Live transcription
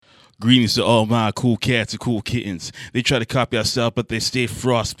Greetings to all my cool cats and cool kittens. They try to copy our style, but they stay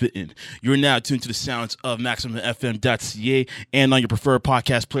frostbitten. You're now tuned to the sounds of MaximumFM.ca and on your preferred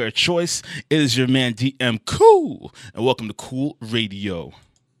podcast player of choice. It is your man DM Cool, and welcome to Cool Radio.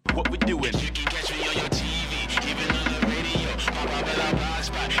 What we doing? You can catch me on your TV, even on the radio. Pop up at our blog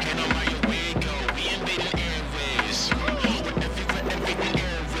spot, and on my way go. We invading airwaves. Everything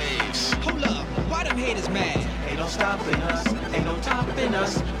airwaves. Hold up, why them haters mad? Ain't no stopping us, ain't no topping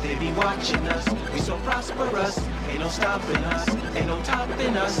us. They be watching us, we so prosperous. Ain't no stopping us, ain't no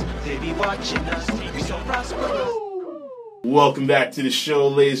topping us. They be watching us, we so prosperous. Welcome back to the show,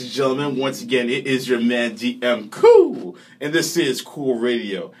 ladies and gentlemen. Once again, it is your man DM Cool, and this is Cool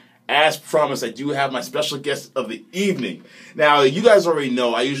Radio. As promised, I do have my special guest of the evening. Now, you guys already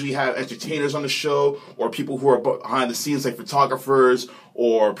know I usually have entertainers on the show or people who are behind the scenes like photographers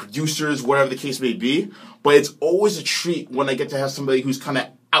or producers, whatever the case may be. But it's always a treat when I get to have somebody who's kind of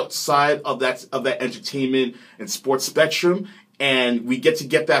outside of that entertainment and sports spectrum, and we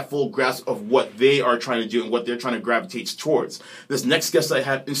get that full grasp of what they are trying to do and what they're trying to gravitate towards. This next guest I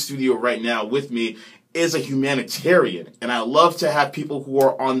have in studio right now with me is a humanitarian, and I love to have people who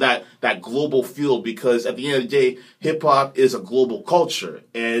are on that global field, because at the end of the day, hip-hop is a global culture,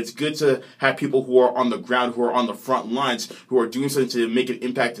 and it's good to have people who are on the ground, who are on the front lines, who are doing something to make an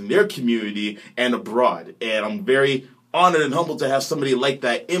impact in their community and abroad. And I'm very honored and humbled to have somebody like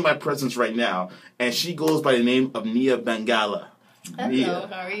that in my presence right now, and she goes by the name of Nia Bangala. Hello, Nia.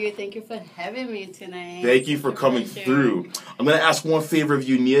 How are you? Thank you for having me tonight. Thank you for coming through. I'm going to ask one favor of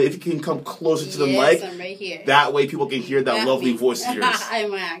you, Nia. If you can come closer to the mic. Yes, I'm right here. That way people can hear that lovely voice of yours. I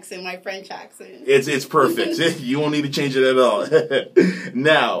have my accent, my French accent. It's perfect. You won't need to change it at all.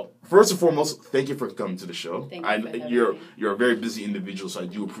 Now, first and foremost, thank you for coming to the show. Thank you for having me. You're a very busy individual, so I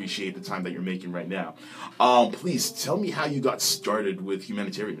do appreciate the time that you're making right now. Please tell me how you got started with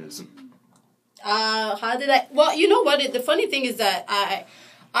humanitarianism. How did I? Well, you know what? The funny thing is that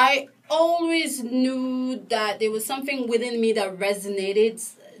I always knew that there was something within me that resonated.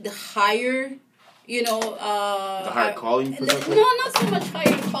 The higher, The higher calling? No, not so much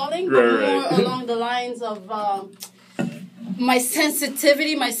higher calling, but more along the lines of my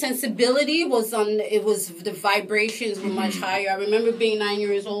sensitivity, my sensibility was the vibrations were much higher. I remember being 9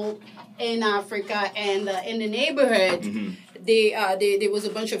 years old in Africa, and in the neighborhood, there was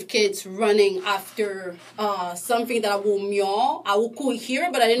a bunch of kids running after something that I could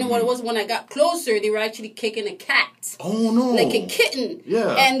hear, but I didn't know what it was. When I got closer, they were actually kicking a cat. Oh no! Like a kitten.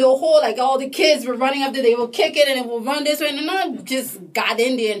 Yeah. And the whole, all the kids were running after, they would kick it and it would run this way, and I just got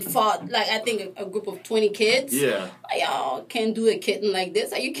in there and fought, I think a group of 20 kids. Yeah. Y'all can't do a kitten like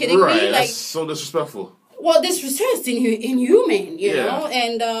this. Are you kidding me? Right, that's so disrespectful. Well, this research is inhuman, you know,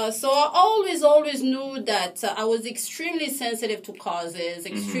 and so I always knew that I was extremely sensitive to causes,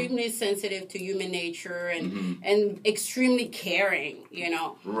 extremely sensitive to human nature, and extremely caring,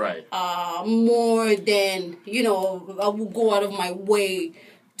 Right. More than, I would go out of my way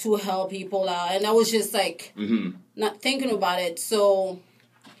to help people out, and I was just not thinking about it. So,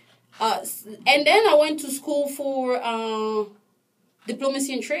 and then I went to school for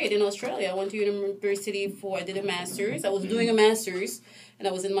diplomacy and trade in Australia. I went to university I did a master's. I was doing a master's, and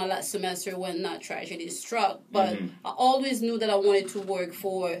I was in my last semester when tragedy struck. But I always knew that I wanted to work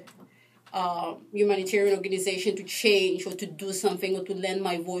for humanitarian organization to change or to do something or to lend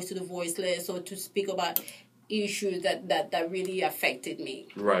my voice to the voiceless or to speak about issues that really affected me.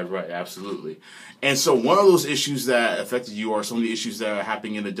 Right, absolutely. And so one of those issues that affected you are some of the issues that are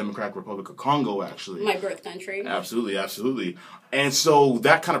happening in the Democratic Republic of Congo, actually. My birth country. Absolutely. And so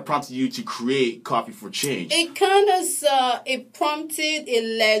that kind of prompted you to create Coffee for Change. It kind of, it prompted,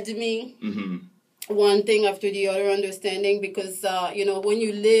 it led me. One thing after the other, understanding, because, when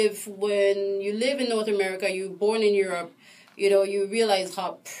you live in North America, you're born in Europe, you realize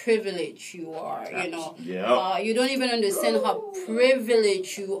how privileged you are, Yeah. You don't even understand how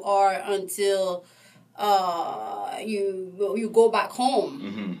privileged you are until you go back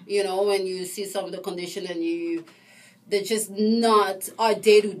home, and you see some of the conditions and they're just not our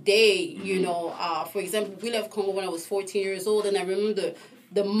day-to-day, For example, we left Congo when I was 14 years old, and I remember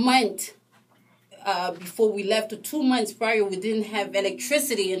the month before we left, or 2 months prior, we didn't have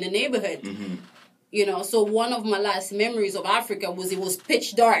electricity in the neighborhood. So one of my last memories of Africa was it was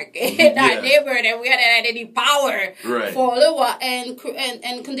pitch dark in our neighborhood, and we hadn't had any power for a little while, and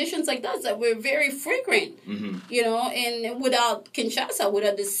conditions like that were very frequent, and without Kinshasa,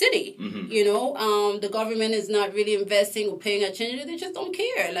 without the city, the government is not really investing or paying attention. They just don't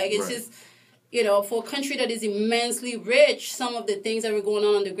care. It's just, for a country that is immensely rich, some of the things that were going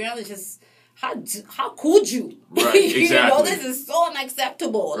on the ground is just how could you? Right, exactly. You know, this is so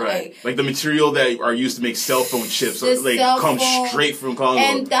unacceptable. Right. Like the material that are used to make cell phone chips comes straight from Congo.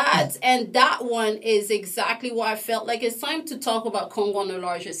 And that one is exactly why I felt like it's time to talk about Congo on a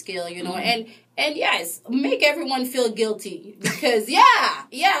larger scale, you know, and yes, make everyone feel guilty because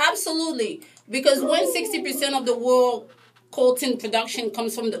yeah, absolutely. Because when 60% of the world coltan production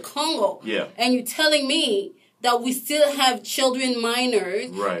comes from the Congo, and you're telling me that we still have children minors.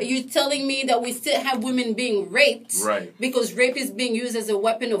 Right. You're telling me that we still have women being raped. Right. Because rape is being used as a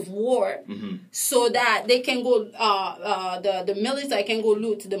weapon of war. So that they can go, the military can go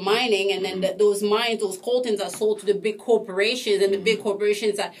loot the mining, and then those mines, those coltans are sold to the big corporations, and the big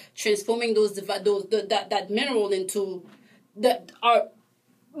corporations are transforming that mineral into our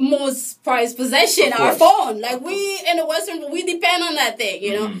most prized possession, our phone. Like we in the Western, we depend on that thing,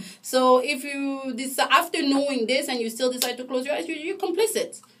 you know. So if you decide, after knowing this and you still decide to close your eyes, you're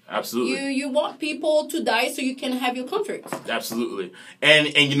complicit. Absolutely. You want people to die so you can have your comfort. Absolutely. And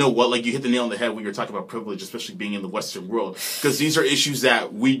you know what? Like, you hit the nail on the head when you're talking about privilege, especially being in the Western world. Because these are issues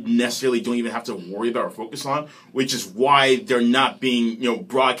that we necessarily don't even have to worry about or focus on, which is why they're not being,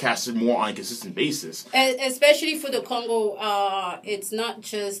 broadcasted more on a consistent basis. Especially for the Congo, it's not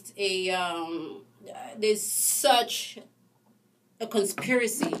just there's such a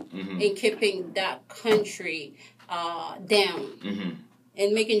conspiracy in keeping that country down.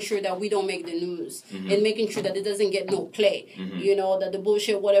 And making sure that we don't make the news. And making sure that it doesn't get no play. You know, that the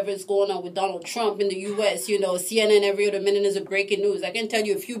bullshit, whatever is going on with Donald Trump in the U.S., CNN every other minute is a breaking news. I can tell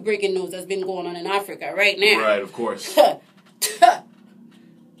you a few breaking news that's been going on in Africa right now. Right, of course.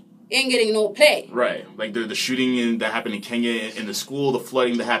 Ain't getting no play. Right. Like the shooting that happened in Kenya in the school, the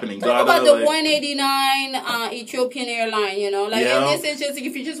flooding that happened in Ghana. Talk about the 189 Ethiopian airline, and this is just,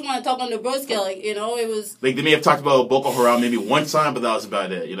 if you just want to talk on the broad scale, it was... Like, they may have talked about Boko Haram maybe one time, but that was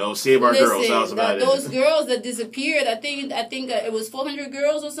about it, Save our girls, that was about it. Those girls that disappeared, I think it was 400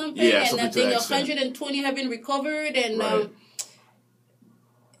 girls or something, yeah, and I think 120 have been recovered, and... Right.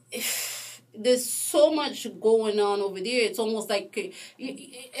 There's so much going on over there. It's almost like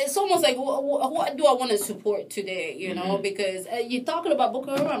what do I want to support today? Because you're talking about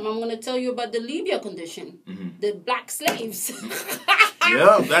Boko Haram. I'm going to tell you about the Libya condition, the black slaves.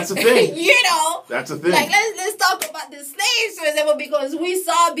 Yeah, that's the thing. That's the thing. Like let's talk about the slaves for example, because we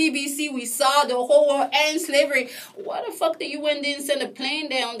saw BBC, we saw the whole world end slavery. What the fuck the UN didn't send a plane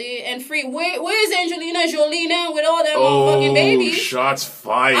down there and free? Where's Angelina Jolie now with all them motherfucking babies? Shots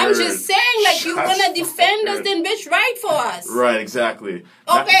fired. I'm just saying. Like, you want to defend us, then bitch, write for us. Right, exactly.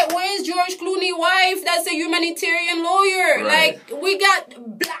 Okay, where's George Clooney's wife? That's a humanitarian lawyer. Right. Like, we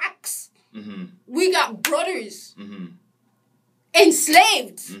got blacks. We got brothers.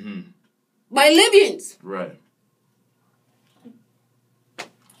 Enslaved by Libyans. Right.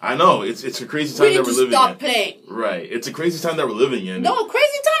 I know. It's a crazy time that we're living in. Stop playing. Right. It's a crazy time that we're living in. No,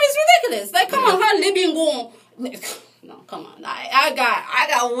 crazy time is ridiculous. Like, come on, how Libyan going... No, come on. I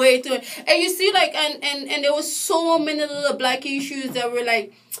got way too. And you see, like, and there was so many little black issues that were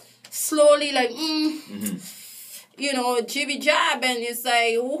like slowly like, jibby jab, and it's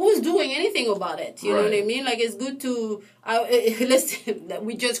like, who's doing anything about it? You know what I mean? Like, it's good to listen.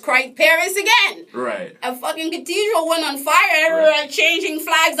 We just cried Paris again. Right. A fucking cathedral went on fire. Everyone are changing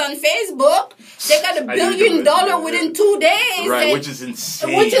flags on Facebook. They got $1 billion within 2 days. Right, which is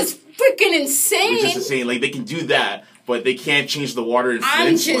insane. Which is freaking insane. Which is insane. Like, they can do that, but they can't change the water in Flint.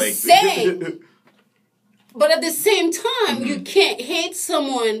 I'm just saying. But at the same time, you can't hate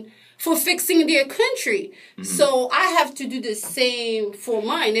someone for fixing their country. So I have to do the same for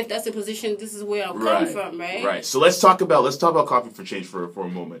mine. If that's the position, this is where I'm coming from, right? Right. So let's talk about coffee for change for a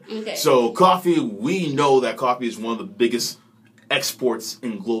moment. Okay. So coffee, we know that coffee is one of the biggest exports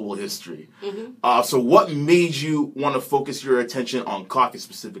in global history. So what made you want to focus your attention on coffee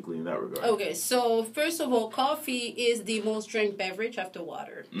specifically in that regard? Okay, so first of all, coffee is the most drank beverage after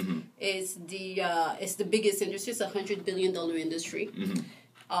water. It's the biggest industry. It's $100 billion industry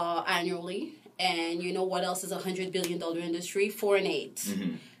annually. And you know what else is $100 billion industry? Foreign aid.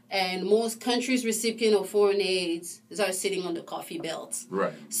 And most countries recipient of foreign aids are sitting on the coffee belt.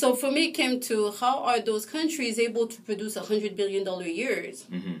 Right. So for me, it came to how are those countries able to produce $100 billion a year,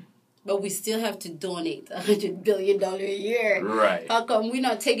 but we still have to donate $100 billion a year. Right. How come we're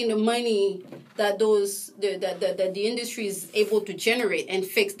not taking the money that the industry is able to generate and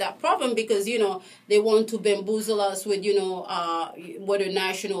fix that problem? Because they want to bamboozle us with whether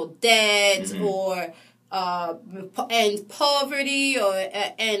national debt or and poverty or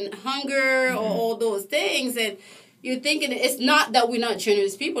and hunger or all those things, and you're thinking it's not that we're not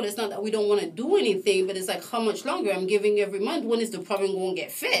generous people. It's not that we don't want to do anything, but it's like, how much longer I'm giving every month? When is the problem going to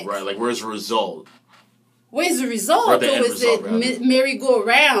get fixed? Right, like where's the result? Where's the result? Or is it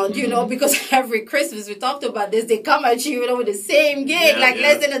merry-go-round, you know? Because every Christmas, we talked about this, they come at you, with the same gig,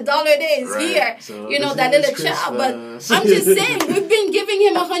 less than $1 a day is here. So that little child. But I'm just saying, we've been giving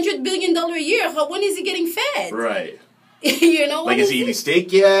him $100 billion a year. When is he getting fed? Right. Like, is he eating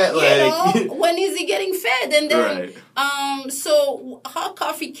steak yet? When is he getting fed? And then, so how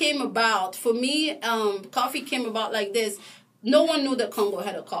coffee came about, for me, coffee came about like this. No one knew that Congo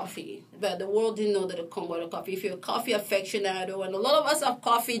had a coffee, but the world didn't know that the Congo had a coffee. If you're a coffee aficionado, and a lot of us are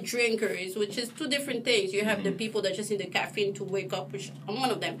coffee drinkers, which is two different things. You have the people that just need the caffeine to wake up, which I'm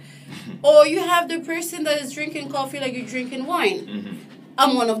one of them. Or you have the person that is drinking coffee like you're drinking wine.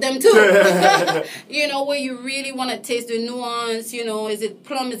 I'm one of them too. Where you really want to taste the nuance, is it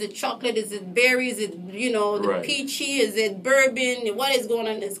plum, is it chocolate, is it berry, is it, the peachy, is it bourbon, what is going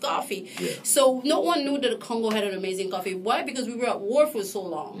on in this coffee? Yeah. So no one knew that Congo had an amazing coffee. Why? Because we were at war for so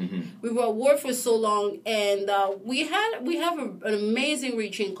long. We were at war for so long, and we have an amazing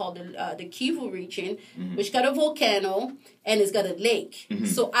region called the Kivu region, which got a volcano, and it's got a lake.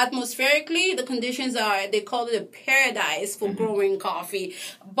 So atmospherically, the conditions they call it a paradise for growing coffee.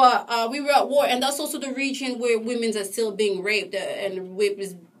 But we were at war, and that's also the region where women are still being raped, and rape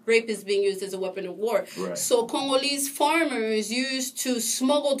is being used as a weapon of war. Right. So Congolese farmers used to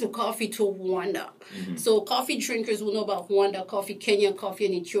smuggle the coffee to Rwanda. So coffee drinkers will know about Rwanda coffee, Kenya coffee,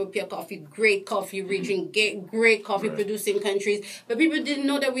 and Ethiopia coffee. Great coffee region, great coffee producing countries. But people didn't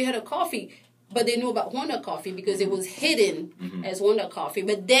know that we had a coffee. But they knew about Rwanda coffee because it was hidden as Rwanda coffee.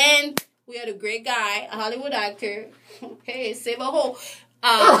 But then we had a great guy, a Hollywood actor. Hey, save a hole.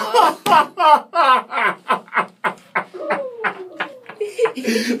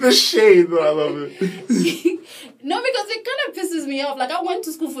 The shade, though, I love it. No, because it kind of pisses me off. Like, I went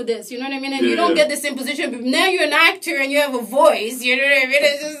to school for this, you know what I mean? And you don't get this imposition. But now you're an actor and you have a voice, you know what I mean?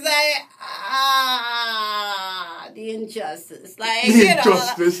 It's just like, the injustice. Like,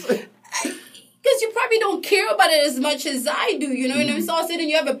 injustice. Because you probably don't care about it as much as I do, you know what I mean? So all of a sudden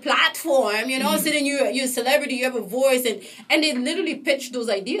you have a platform, all of a sudden you're a celebrity, you have a voice, and they literally pitch those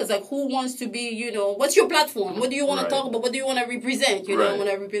ideas, like who wants to be, what's your platform? What do you want to talk about? What do you want to represent? I want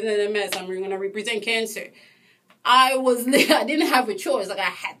to represent MS, I'm going to represent cancer. I didn't have a choice, like I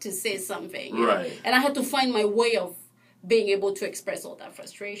had to say something. Right. And I had to find my way of being able to express all that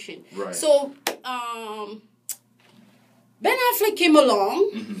frustration. Right. So, Ben Affleck came along.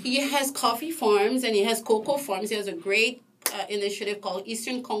 He has coffee farms and he has cocoa farms. He has a great initiative called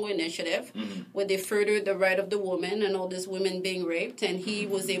Eastern Congo Initiative, where they furthered the right of the woman and all these women being raped. And he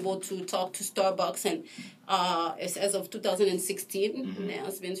was able to talk to Starbucks. And as of 2016, now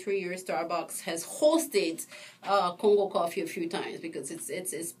it's been 3 years, Starbucks has hosted Congo coffee a few times because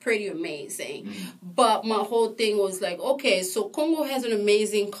it's pretty amazing. But my whole thing was like, okay, so Congo has an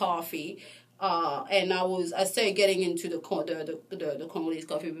amazing coffee. And I started getting into the Congolese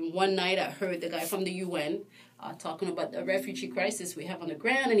coffee. One night I heard the guy from the UN talking about the refugee crisis we have on the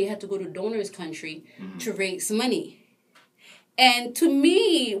ground, and he had to go to donors' country to raise money. And to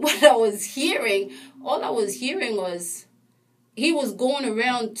me, all I was hearing was he was going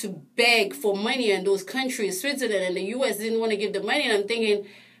around to beg for money in those countries. Switzerland and the US didn't want to give the money, and I'm thinking,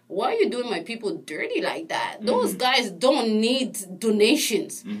 why are you doing my people dirty like that? Those guys don't need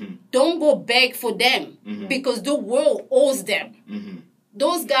donations. Don't go beg for them because the world owes them.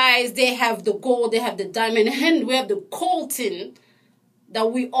 Those guys, they have the gold, they have the diamond, and we have the coltan that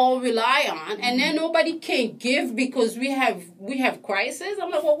we all rely on, and then nobody can give because we have crisis.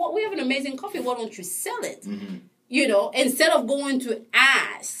 I'm like, well, we have an amazing coffee. Why don't you sell it? Instead of going to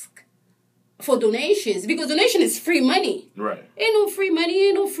ask for donations, because donation is free money. Right. Ain't no free money,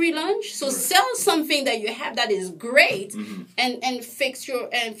 ain't no free lunch. So sell something that you have that is great and fix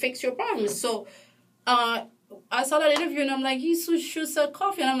your problems. So I saw that interview and I'm like, he should sell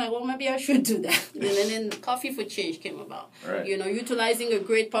coffee. And I'm like, well, maybe I should do that. And then Coffee for Change came about. Right. Utilizing a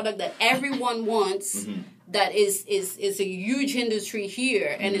great product that everyone wants. That is a huge industry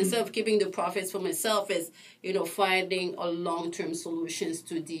here, and instead of keeping the profits for myself, is finding a long-term solutions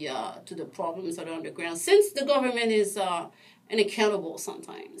to the problems that are on the ground. Since the government is unaccountable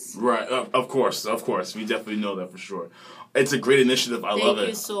sometimes. Right. Of course, we definitely know that for sure. It's a great initiative. I love it. Thank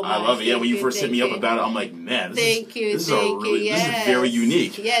you so much. I love it. Yeah, when you first hit me up about it, I'm like, man, this is very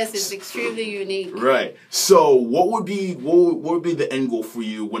unique. Yes, it's extremely unique. Right. So, what would be the end goal for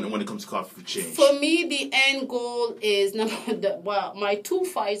you when it comes to Coffee for Change? For me, the end goal is my two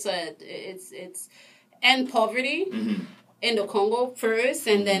fights are it's end poverty. in the Congo first,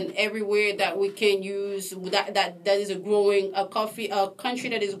 and then everywhere that we can use that is a country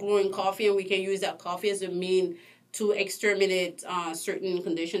that is growing coffee, and we can use that coffee as a mean to exterminate certain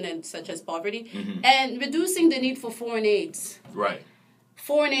conditions such as poverty, and reducing the need for foreign aids. Right.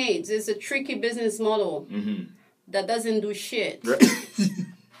 Foreign aids is a tricky business model that doesn't do shit.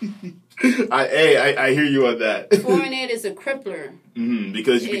 I hear you on that. Foreign aid is a crippler.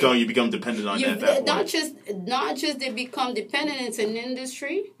 Because you become dependent on that. Not just they become dependent. It's an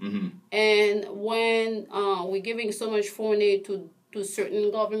industry, and when we're giving so much foreign aid to certain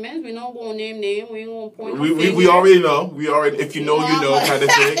governments, we're not going to name names. We ain't going to point. We already know. If you know, you know, kind of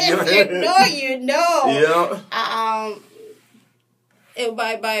thing. If you know, you know. Yeah.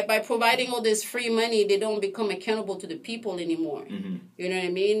 By providing all this free money, they don't become accountable to the people anymore. You know what I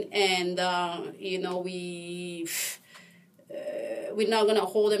mean? And we're not gonna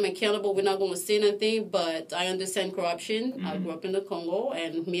hold them accountable. We're not gonna say anything. But I understand corruption. I grew up in the Congo,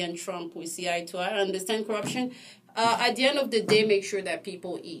 and me and Trump, we see eye to eye. I understand corruption. At the end of the day, make sure that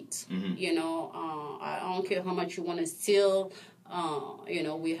people eat. I don't care how much you want to steal.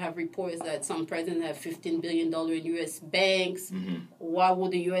 We have reports that some presidents have $15 billion in U.S. banks. Why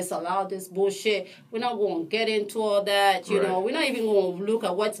would the U.S. allow this bullshit? We're not going to get into all that. We're not even going to look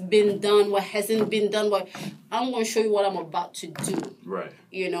at what's been done, what hasn't been done. I'm going to show you what I'm about to do. Right.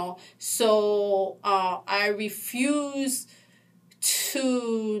 So I refuse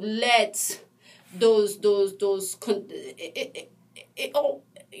to let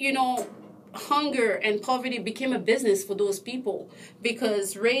hunger and poverty became a business for those people,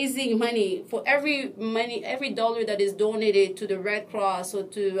 because raising money for every dollar that is donated to the Red Cross or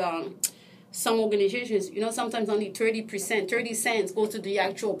to some organizations, sometimes only 30 cents goes to the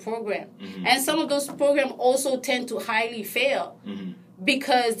actual program. And some of those programs also tend to highly fail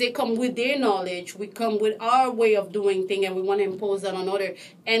because they come with their knowledge, we come with our way of doing things, and we want to impose that on others,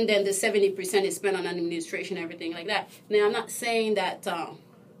 and then the 70% is spent on administration, everything like that. Now, I'm not saying that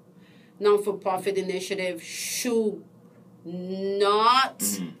non-for-profit initiative should not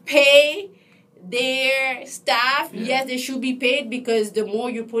pay their staff. Yes, they should be paid, because the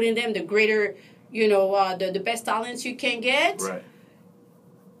more you put in them, the greater, the best talents you can get. Right.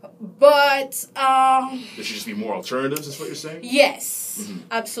 But there should just be more alternatives. Is what you're saying? Yes,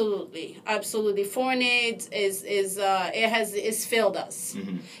 absolutely. Foreign aid it's failed us.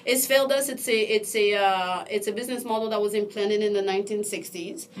 It's failed us. It's a business model that was implemented in the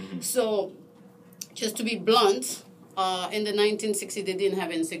 1960s. So, just to be blunt, in the 1960s they didn't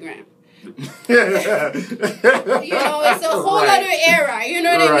have Instagram. It's a whole other era. You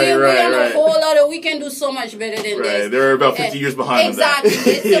know what I mean? We're on a whole other. We can do so much better than this. They're about 50 years behind. Exactly.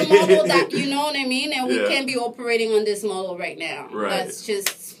 It's a model that, you know what I mean, and we can't be operating on this model right now. That's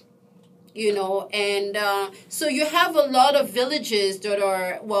just, and so you have a lot of villages that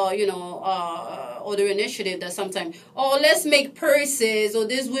are, other initiative that sometimes, let's make purses, or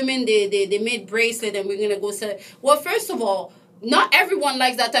these women they made bracelet and we're gonna go sell it. Well, first of all, not everyone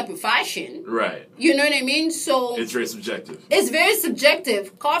likes that type of fashion. Right. You know what I mean? So it's very subjective. It's very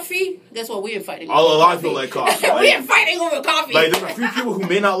subjective. Coffee, guess what? We ain't fighting over. A lot of people like coffee. We ain't fighting over coffee. There's a few people who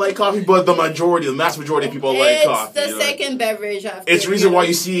may not like coffee, but the mass majority of people like coffee. It's the second beverage after. It's the reason why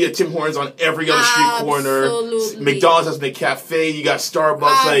you see a Tim Hortons on every other street corner. Absolutely. McDonald's has McCafe. You got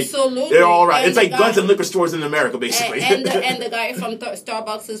Starbucks. Absolutely. They're all right. It's like guns and liquor stores in America, basically. And the guy from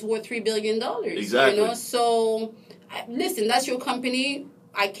Starbucks is worth $3 billion. Exactly. So... Listen, that's your company.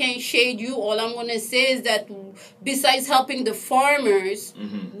 I can't shade you. All I'm going to say is that besides helping the farmers,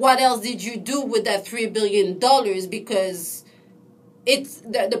 what else did you do with that $3 billion? Because it's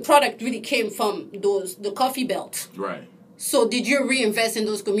the product really came from the coffee belt. Right. So did you reinvest in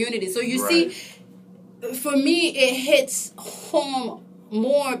those communities? So you see, for me, it hits home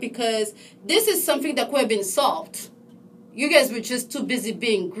more because this is something that could have been solved. You guys were just too busy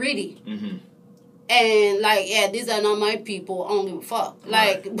being greedy. And, these are not my people. I don't give a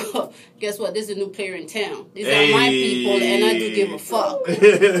fuck. Guess what? There's a new player in town. These are my people, and I do give a fuck.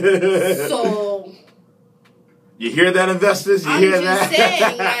 So... You hear that, investors? I'm just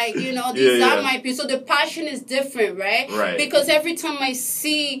saying, these are my people. So the passion is different, right? Right. Because every time I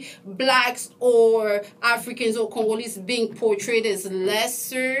see blacks or Africans or Congolese being portrayed as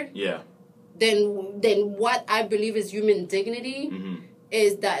lesser than what I believe is human dignity...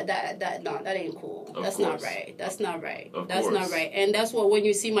 is that ain't cool. That's not right. That's not right. That's not right. And that's what when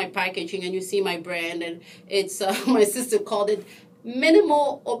you see my packaging and you see my brand, and it's my sister called it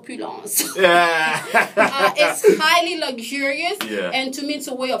minimal opulence. Yeah. It's highly luxurious, Yeah. and to me, it's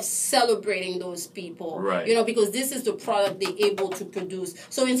a way of celebrating those people. Right. You know, because this is the product they're able to produce.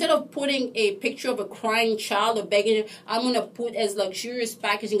 So instead of putting a picture of a crying child or begging, I'm gonna put as luxurious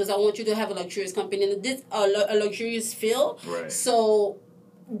packaging because I want you to have a luxurious company and this a luxurious feel. Right. So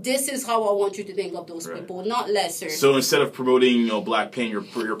this is how I want you to think of those Right. people, not lesser. So instead of promoting, black pain, you're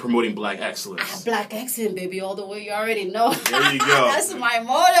promoting black excellence. Black accent, baby, all the way. You already know. There you go. That's my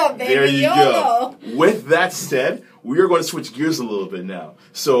motto, baby. There you YOLO. go. With that said, we are going to switch gears a little bit now.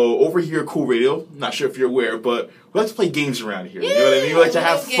 So over here at Cool Radio, not sure if you're aware, but we like to play games around here. You know what I mean? We like to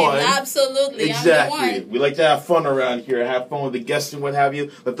have fun. Absolutely. Exactly. I'm the one. We like to have fun around here, have fun with the guests and what have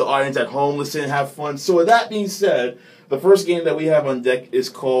you. Let the audience at home listen and have fun. So with that being said, the first game that we have on deck is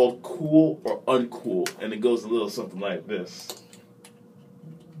called Cool or Uncool, and it goes a little something like this.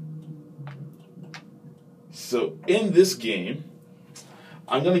 So in this game,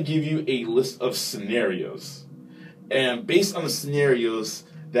 I'm going to give you a list of scenarios. And based on the scenarios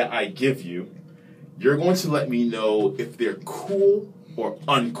that I give you, you're going to let me know if they're cool or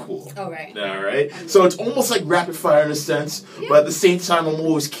uncool. All right. All right. So it's almost like rapid fire in a sense, but at the same time, I'm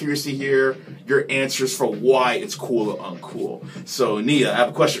always curious to hear your answers for why it's cool or uncool. So, Nia, I have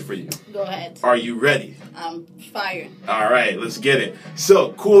a question for you. Go ahead. Are you ready? I'm fired. All right, let's get it.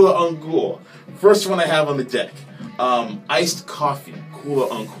 So, cool or uncool? First one I have on the deck. Iced coffee. Cool or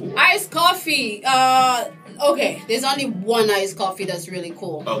uncool? Iced coffee. Okay, there's only one iced coffee that's really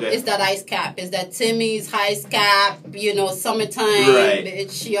cool. Okay. It's that iced cap. It's that Timmy's iced cap, summertime. Right.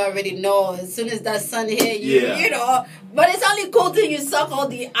 Bitch, you already know. As soon as that sun hit, Yeah. you know. But it's only cool till you suck all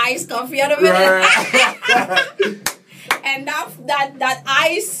the iced coffee out of it. Right. And that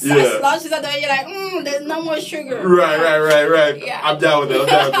ice Yeah. slushes out the way, you're like, there's no more sugar. Right. Yeah. I'm down with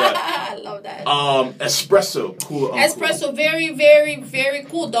that. I love that. Espresso. Cool or uncool? Espresso, very, very, very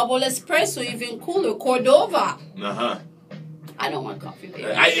cool. Double espresso, even cooler. Cordova. Uh-huh. I don't want coffee, baby.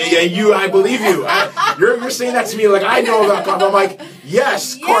 I believe you. You're saying that to me like I know about coffee. I'm like,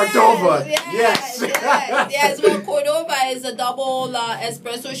 yes, Cordova. Yes. Yes. Well, Cordova is a double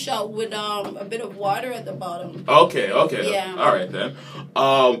espresso shot with a bit of water at the bottom. Okay. Yeah. All right then.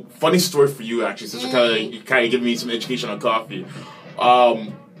 Funny story for you actually, since you're kind of giving me some education on coffee.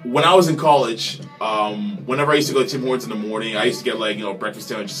 When I was in college, whenever I used to go to Tim Hortons in the morning, I used to get breakfast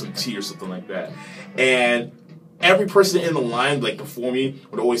sandwich, some tea or something like that, and every person in the line, like before me,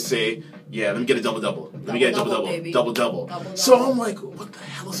 would always say, "Yeah, let me get a double-double. Let me get a double-double. Double-double." So I'm like, what the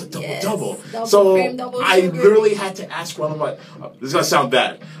hell is a double-double? Double So cream, double I sugar. literally had to ask one of my, this is going to sound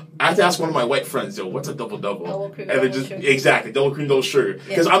bad, I had to ask one of my white friends, yo, what's a double-double? Double cream, and double just, sugar. exactly, double cream, double sugar.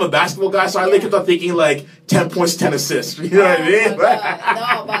 Because Yeah. I'm a basketball guy, so I kept on thinking like 10 points, 10 assists. You know what I mean? Oh my God.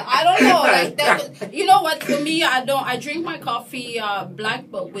 No, but I don't know. Like that, you know what? For me, I drink my coffee black,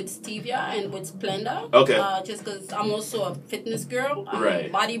 but with stevia and with Splenda. Okay. Just because I'm also a fitness girl. I'm Right.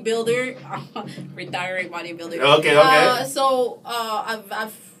 a bodybuilder, retiring bodybuilder. Okay. So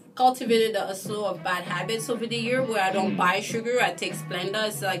I've cultivated a slew of bad habits over the year where I don't buy sugar. I take Splenda.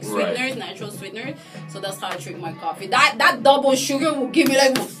 It's like sweeteners, Right. natural sweeteners. So that's how I drink my coffee. That double sugar will give me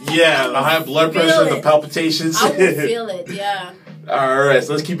like Yeah, the high blood Feel pressure, the it. palpitations. I will feel it. Yeah. All right,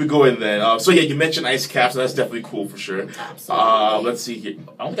 so let's keep it going then. So yeah, you mentioned ice caps, so that's definitely cool for sure. Absolutely. Let's see here.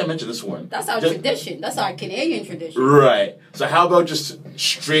 I don't think I mentioned this one. That's our tradition. That's our Canadian tradition. Right. So how about just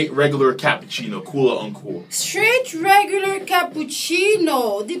straight regular cappuccino, cool or uncool? Straight regular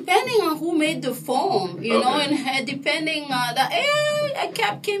cappuccino, depending on who made the foam, you know, Okay. and depending a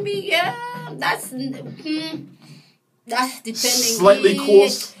cap can be that's depending. Slightly cool.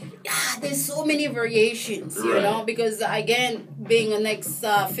 Yeah, there's so many variations, you Right. know, because again, being an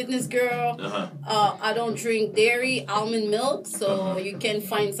ex-fitness girl, I don't drink dairy, almond milk, so you can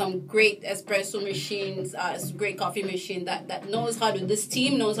find some great espresso machines, great coffee machine that knows how to, this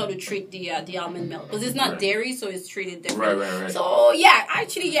team knows how to treat the almond milk, because it's not Right. dairy, so it's treated different. Right. So, yeah,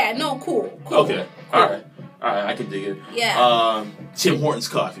 actually, cool. Okay. All right, I can dig it. Yeah. Tim Hortons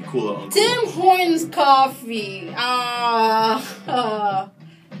coffee, cool or uncool? Tim Hortons coffee,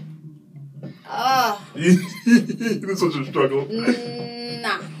 This was a struggle.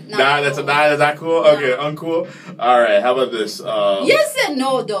 nah. That's not cool? Okay, uncool. All right, how about this? Yes and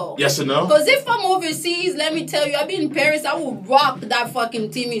no, though. Yes and no? Because if I'm overseas, let me tell you, I've been in Paris, I will rock that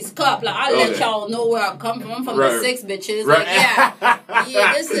fucking Timmy's cup. Like, I'll let Okay. y'all know where I come from. I'm from Right. the six bitches. Right. Like,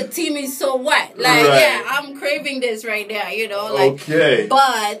 yeah, this is a Timmy's so what? Like, Right. yeah, I'm craving this right now, you know? Like, Okay.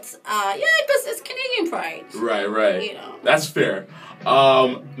 But, because it's Canadian pride. Right. You know. That's fair.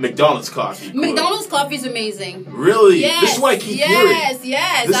 McDonald's coffee. McDonald's coffee is amazing. Really? Yes. This is what I keep hearing.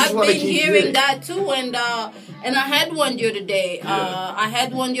 Yes. I've been hearing that too, and I had one the other day.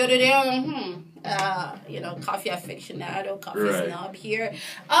 Coffee aficionado, coffee snob here.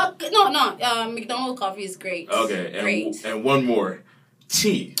 McDonald's coffee is great. Okay, great. And one more,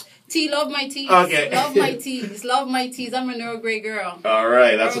 tea. Tea, love my teas. Okay. Love my teas. Love my teas. I'm an Earl Grey girl. All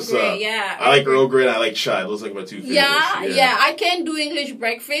right, that's Earl what's Grey, up. yeah. I like Earl Grey and I like chai. Those are like my two favorites. Yeah. I can't do English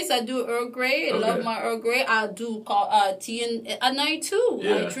breakfast. I do Earl Grey. I love my Earl Grey. I do tea at night too.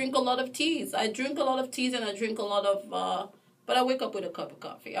 Yeah. I drink a lot of teas. And I drink a lot of... but I wake up with a cup of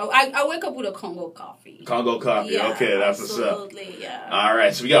coffee. I wake up with a Congo coffee. Congo coffee. Yeah, okay, that's what's up. Absolutely, yeah. All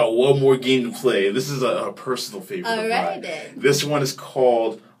right, so we got one more game to play. This is a personal favorite of mine. All right, then. This one is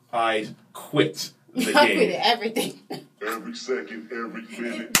called I Quit the Game. I quit everything. Every second, every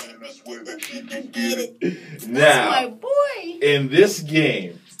minute, and I swear that she can get it. Now, That's my boy. in this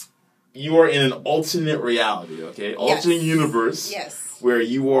game, you are in an alternate reality, okay? Alternate universe. Yes. Where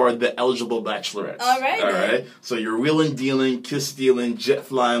you are the eligible bachelorette. All right. So you're wheeling, dealing, kiss stealing, jet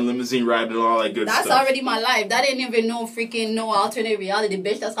flying, limousine riding, and all that good stuff. That's already my life. That ain't even no alternate reality,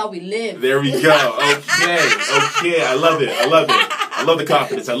 bitch. That's how we live. There we go. Okay. I love it. I love the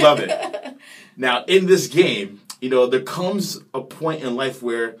confidence. I love it. Now, in this game, there comes a point in life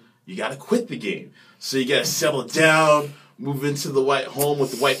where you got to quit the game. So you got to settle down, move into the white home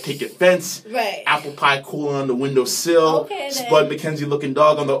with the white picket fence. Right. Apple pie cooler on the windowsill. Okay, then. Spud McKenzie looking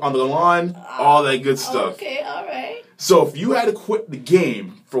dog on the lawn. All that good stuff. Okay, all right. So if you had to quit the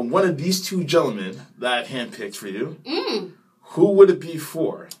game for one of these two gentlemen that I've handpicked for you, who would it be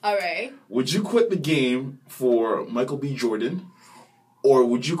for? All right. Would you quit the game for Michael B. Jordan, or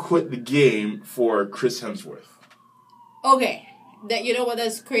would you quit the game for Chris Hemsworth? Okay. You know what?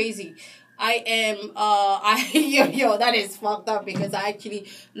 That's crazy. I am, that is fucked up because I actually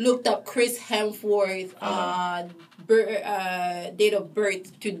looked up Chris Hemsworth, date of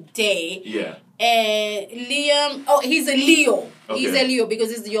birth today. Yeah. And Liam, he's a Leo. Okay. He's a Leo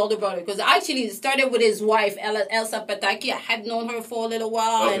because he's the older brother. Because actually it started with his wife, Elsa Pataki. I had known her for a little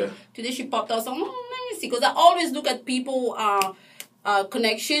while. Okay. And today she popped out. So let me see. Because I always look at people,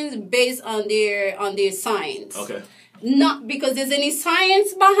 connections based on their signs. Okay. Not because there's any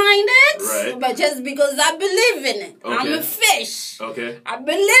science behind it, Right. but just because I believe in it. Okay. I'm a fish. Okay. I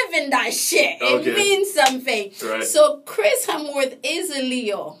believe in that shit. Okay. It means something. Right. So Chris Hemsworth is a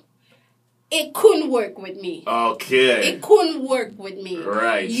Leo. It couldn't work with me. Okay. It couldn't work with me.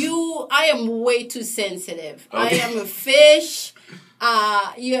 Right. I am way too sensitive. Okay. I am a fish.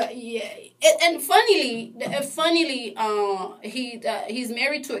 And funnily, he's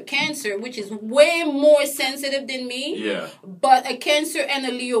married to a Cancer, which is way more sensitive than me. Yeah. But a Cancer and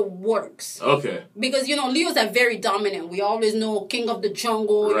a Leo works. Okay. Because, Leos are very dominant. We always know King of the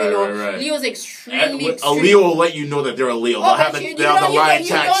Jungle, Right. Leo's extremely... A Leo will let you know that they're a Leo. They'll have the lion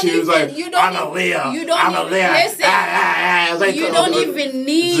tattoos like, I'm a Leo. I'm a Leo. Listen, you don't even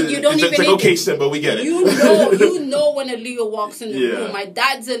need... It's like, okay, Simba, we get it. You know when a Leo walks in the room. My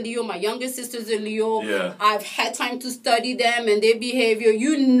dad's a Leo. My youngest sister's a Leo. Yeah. I've had time to study them and their behavior.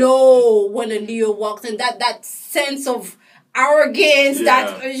 You know when a Leo walks in. That sense of arrogance. Yeah.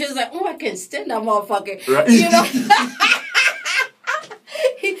 That it's just like, I can't stand that motherfucker. Right.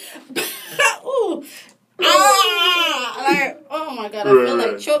 Ooh. Oh my God, I feel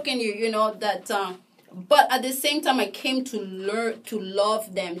like choking you. That. But at the same time, I came to learn to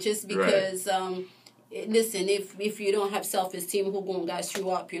love them just because. Listen, if you don't have self-esteem, who gonna gas you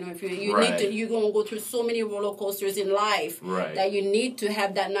up? If you're gonna go through so many roller coasters in life that you need to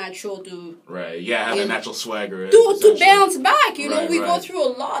have that natural to have that natural swagger to bounce back. We Right. go through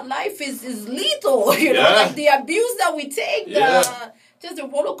a lot. Life is lethal. Like the abuse that we take. Just the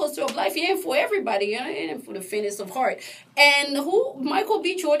roller coaster of life. It ain't for everybody. It ain't for the faintest of heart. And Michael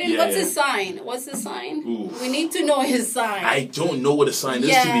B. Jordan, what's his sign? What's his sign? Ooh. We need to know his sign. I don't know what his sign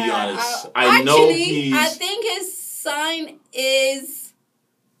is, to be honest. I I think his sign is...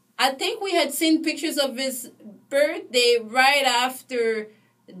 I think we had seen pictures of his birthday right after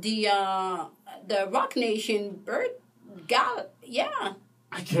the Rock Nation birth gala. Yeah.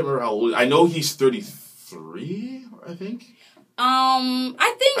 I can't remember how old. I know he's 33, I think.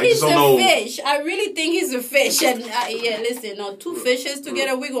 I think he's a fish. I really think he's a fish. And listen, two fishes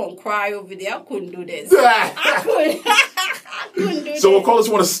together, we're gonna cry over there. I couldn't do this. I couldn't do this. So we'll call this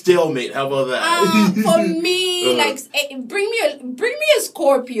one a stalemate. How about that? For me, bring me a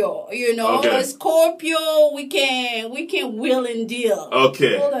Scorpio. Okay. A Scorpio. We can wheel and deal.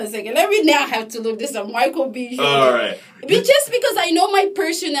 Okay. Hold on a second. Let me now have to look this up. Michael B. Jordan. All right. Just because I know my different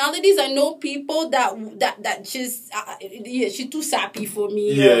personalities. I know people that just she's too sappy for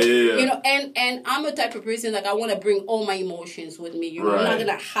me. Yeah. You know, and I'm a type of person like I want to bring all my emotions with me. You know, I'm not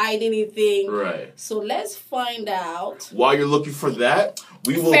gonna hide anything. Right. So let's find out. While you're looking for that,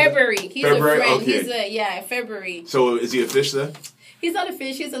 we will. February. He's a friend. Okay. February. So is he a fish then? He's not a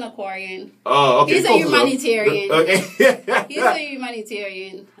fish. He's an Aquarian. Oh, okay. He's a humanitarian. Okay. He's a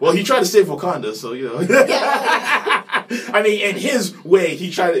humanitarian. Well, he tried to save Wakanda, so you know. I mean, in his way, he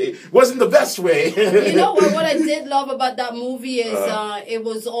tried to. It wasn't the best way. You know what? What I did love about that movie is it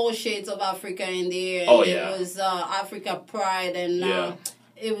was all shades of Africa in there. And it was Africa pride and.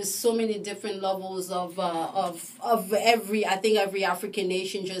 It was so many different levels of every. I think every African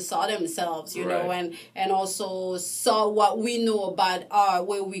nation just saw themselves, you know, and also saw what we know about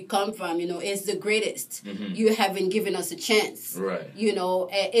where we come from. You know, it's the greatest. You haven't given us a chance, right? You know,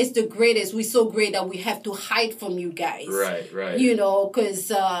 it's the greatest. We're so great that we have to hide from you guys, right? You know,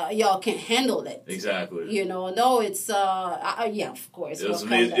 because y'all can't handle it. Exactly. You know, no, it's yeah, of course. It was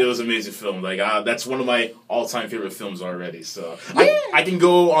amazing. It was an amazing film. Like that's one of my all-time favorite films already. So I can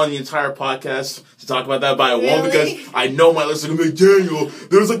go on the entire podcast to talk about that, but I won't because I know my listeners are gonna be like, Daniel,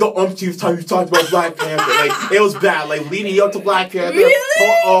 there was like the umpteenth time you talked about Black Panther. Like it was bad. Like leading up to Black Panther.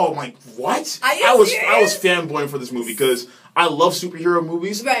 Really? Oh my, what? I was fanboying for this movie because I love superhero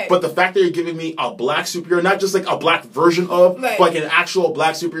movies, but the fact that you're giving me a black superhero, not just like a black version of, but like an actual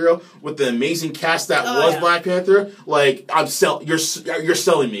black superhero with the amazing cast that was Black Panther, like you're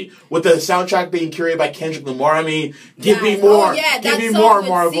selling me with the soundtrack being curated by Kendrick Lamar. I mean, give me more, give me more,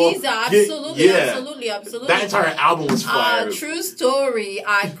 Marvel. Caesar, absolutely. That entire album was fire. True story.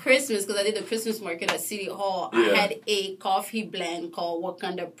 At Christmas, because I did the Christmas market at City Hall, I had a coffee blend called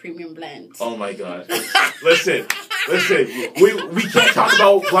Wakanda Premium Blend. Oh my God! Listen. We can't talk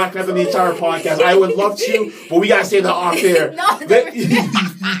about Black Panther the entire podcast. I would love to, but we gotta say that off air.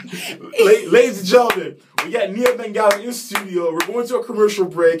 Ladies and gentlemen, we got Nia Bengala in studio. We're going to a commercial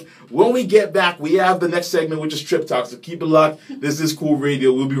break. When we get back, we have the next segment, which is Trip Talk. So keep it locked. This is Cool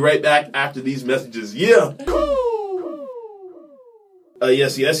Radio. We'll be right back after these messages. Yeah.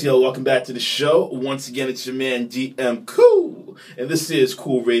 Yes, yo, welcome back to the show. Once again, it's your man, DM Cool, and this is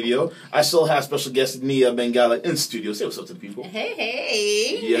Cool Radio. I still have special guest Nia Bengala in studio. Say what's up to the people.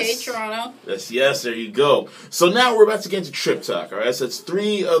 Hey. Yes. Hey, Toronto. Yes, there you go. So now we're about to get into Trip Talk, all right? So it's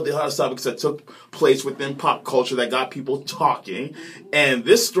 3 of the hottest topics that took place within pop culture that got people talking, and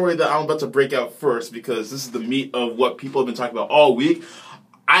this story that I'm about to break out first, because this is the meat of what people have been talking about all week.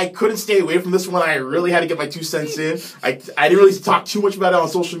 I couldn't stay away from this one. I really had to get my 2 cents in. I didn't really talk too much about it on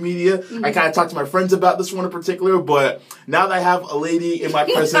social media. I kind of talked to my friends about this one in particular, but now that I have a lady in my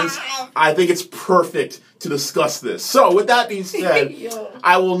presence, I think it's perfect to discuss this. So with that being said,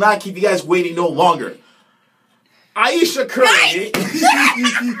 I will not keep you guys waiting no longer. Ayesha Curry.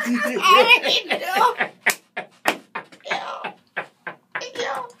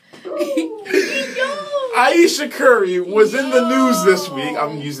 Ayesha Curry was in the news this week.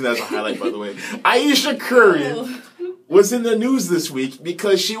 I'm using that as a highlight, by the way. Ayesha Curry was in the news this week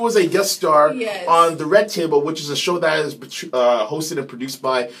because she was a guest star on The Red Table, which is a show that is hosted and produced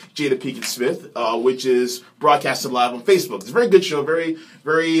by Jada Pinkett Smith, which is broadcasted live on Facebook. It's a very good show, very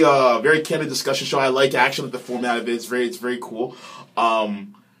candid discussion show. I like actually the format of it. It's very cool.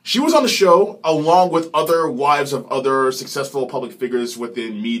 She was on the show along with other wives of other successful public figures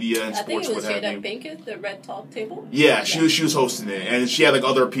within media and sports. I think it was Jada Pinkett, the Red Talk Table. Yeah, she was hosting it, and she had like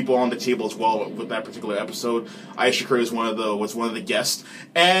other people on the table as well with that particular episode. Ayesha Curry was one of the guests,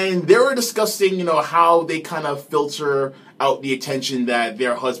 and they were discussing, you know, how they kind of filter out the attention that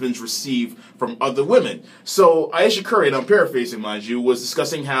their husbands receive from other women. So Ayesha Curry, and I'm paraphrasing, mind you, was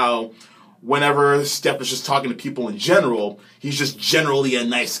discussing how whenever Steph is just talking to people in general, he's just generally a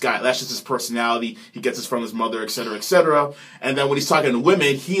nice guy. That's just his personality. He gets it from his mother, etc., etc. And then when he's talking to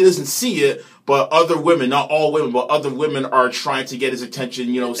women, he doesn't see it, but other women, not all women, but other women are trying to get his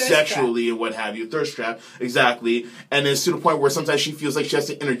attention, you know, sexually and what have you. Thirst trap, exactly. And it's to the point where sometimes she feels like she has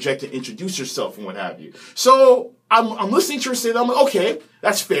to interject and introduce herself and what have you. So I'm listening to her say that. I'm like, okay,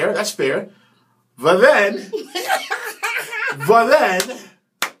 that's fair. But then...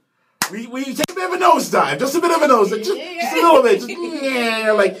 We take a bit of a nosedive, just a bit of a nosedive, just a little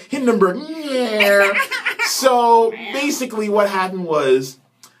bit, like Hindenburg. So basically what happened was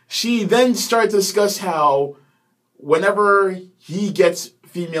she then started to discuss how whenever he gets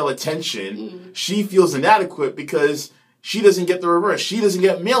female attention, she feels inadequate because she doesn't get the reverse. She doesn't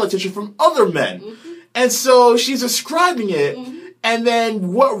get male attention from other men. And so she's describing it, and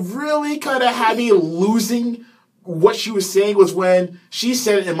then what really kind of had me losing what she was saying was when she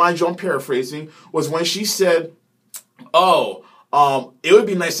said, and mind you, I'm paraphrasing, was when she said, "Oh, it would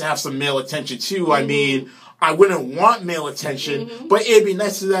be nice to have some male attention too. I mean, I wouldn't want male attention, but it'd be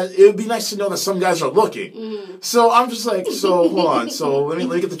nice to know that some guys are looking. So I'm just like, so hold on. So let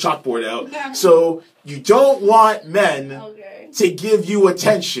me get the chalkboard out. So you don't want men to give you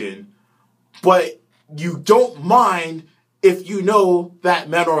attention, but you don't mind if you know that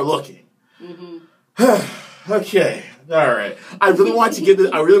men are looking. Okay. All right. I really want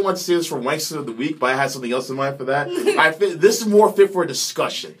to say this for Wankster of the Week, but I had something else in mind for that. This is more fit for a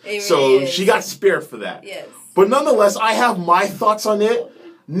discussion. So she got spared for that. Yes. But nonetheless, I have my thoughts on it.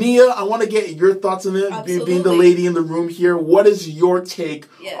 Nia, I want to get your thoughts on it. Absolutely. Being the lady in the room here, what is your take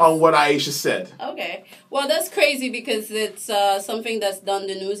on what Aisha said? Okay. Well, that's crazy because it's something that's done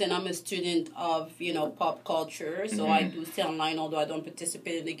the news, and I'm a student of, pop culture. So I do stay online, although I don't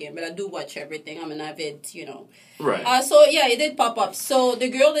participate in the game. But I do watch everything. I'm an avid, Right. So, yeah, it did pop up. So the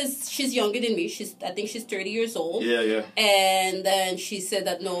girl she's younger than me. I think she's 30 years old. Yeah. And then she said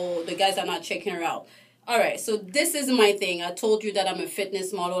that, no, the guys are not checking her out. All right, so this is my thing. I told you that I'm a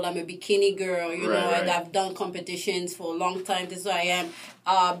fitness model. I'm a bikini girl. Right. I've done competitions for a long time. This is who I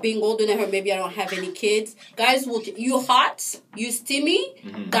am. Being older than her, maybe I don't have any kids. Guys you hot, you steamy.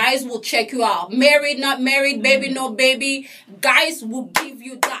 Guys will check you out. Married, not married, baby, no baby. Guys will give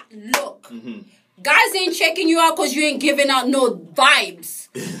you that look. Guys ain't checking you out because you ain't giving out no vibes.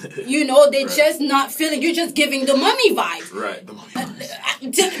 They're just not feeling. You're just giving the money vibes. Right. The money vibes.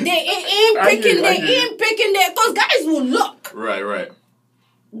 They ain't picking there because guys will look. Right.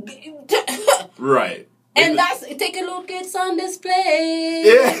 Right. And take a look, it's on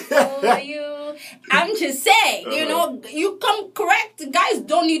display for you. I'm just saying, you come correct. Guys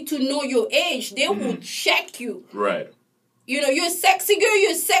don't need to know your age. They will check you. Right. You're a sexy girl, you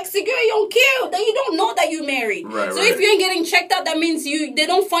don't care. Then you don't know that you're married. Right, so if you ain't getting checked out, that means they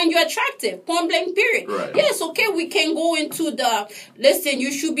don't find you attractive. Point blank, period. Right. Yes, okay, we can go into listen,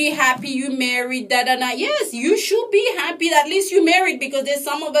 you should be happy you married, Yes, you should be happy that at least you married, because there's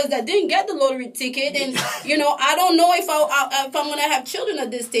some of us that didn't get the lottery ticket. And, I don't know if I'm going to have children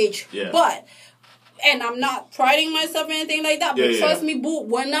at this stage. Yeah. But... And I'm not priding myself or anything like that. But trust me, boo,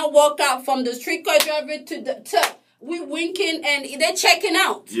 when I walk out from the streetcar driver to we winking and they're checking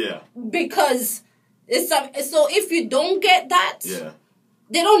out. Yeah. Because so if you don't get that,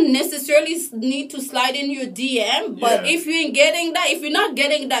 they don't necessarily need to slide in your DM. But if you ain't getting that, if you're not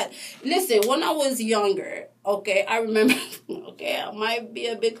getting that, listen, when I was younger, I remember, I might be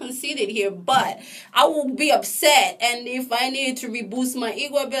a bit conceited here, but I would be upset. And if I needed to reboost my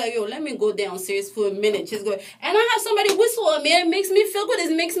ego, I'd be like, let me go downstairs for a minute. Just go. And I have somebody whistle at me, and it makes me feel good.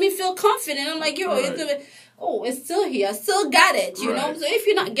 It makes me feel confident. I'm like, it's still here. I still got it, you know? So if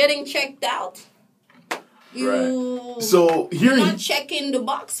you're not getting checked out, you're not checking the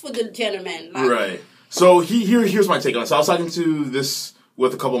box for the gentleman. Right. So here's my take on it. So I was talking to this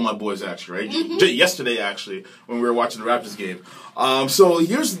with a couple of my boys, actually, right? Yesterday, actually, when we were watching the Raptors game. So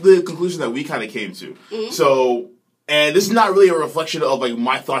here's the conclusion that we kind of came to. So... And this is not really a reflection of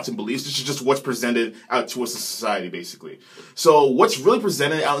my thoughts and beliefs. This is just what's presented out to us in society, basically. So what's really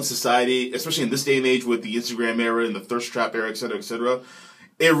presented out in society, especially in this day and age with the Instagram era and the thirst trap era, et cetera,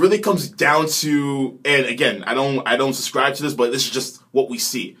 it really comes down to, and again, I don't subscribe to this, but this is just what we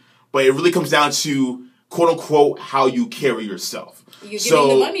see. But it really comes down to, quote unquote, how you carry yourself. You're giving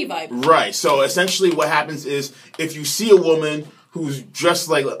the money vibe. Right. So essentially what happens is if you see a woman who's dressed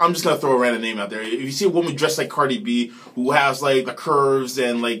like, I'm just going to throw a random name out there. If you see a woman dressed like Cardi B, who has the curves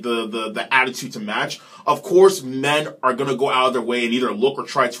and the attitude to match, of course men are going to go out of their way and either look or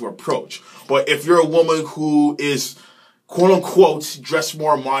try to approach. But if you're a woman who is, quote unquote, dressed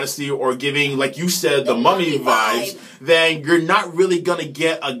more modesty or giving, like you said, the money vibes, then you're not really going to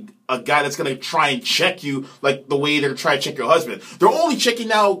get a guy that's going to try and check you like the way they're trying to check your husband. They're only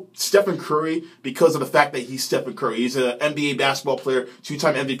checking out Stephen Curry because of the fact that he's Stephen Curry. He's an NBA basketball player,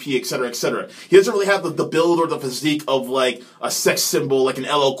 2-time MVP, et cetera, et cetera. He doesn't really have the build or the physique of like a sex symbol like an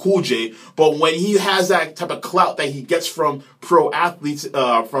LL Cool J, but when he has that type of clout that he gets from pro athletes,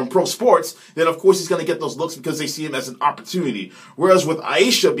 from pro sports, then of course he's going to get those looks because they see him as an opportunity. Whereas with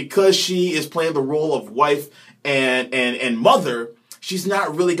Aisha, because she is playing the role of wife and mother, she's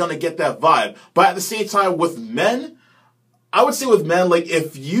not really going to get that vibe. But at the same time, with men, I would say with men, like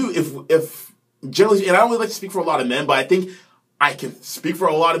if generally, and I don't really like to speak for a lot of men, but I think I can speak for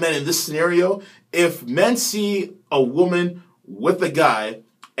a lot of men in this scenario. If men see a woman with a guy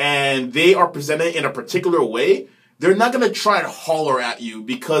and they are presented in a particular way, they're not going to try and holler at you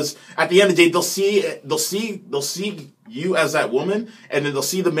because at the end of the day, they'll see you as that woman, and then they'll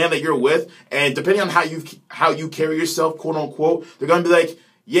see the man that you're with, and depending on how you carry yourself, quote unquote, they're going to be like,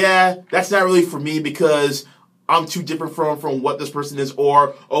 yeah, that's not really for me because I'm too different from what this person is,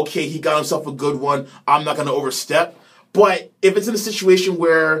 or okay, he got himself a good one, I'm not gonna overstep. But if it's in a situation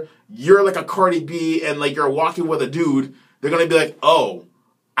where you're like a Cardi B and like you're walking with a dude, they're gonna be like, oh,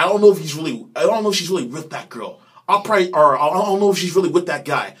 I don't know if she's really with that girl. I don't know if she's really with that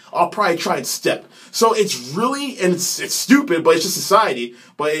guy. I'll probably try and step. So it's really, and it's stupid, but it's just society.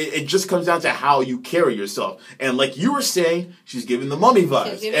 But it just comes down to how you carry yourself. And like you were saying, she's giving the mommy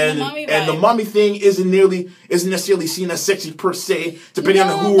vibes. And the mommy thing isn't necessarily seen as sexy per se, depending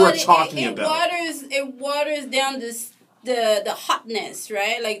on who we're talking about. It waters down the hotness,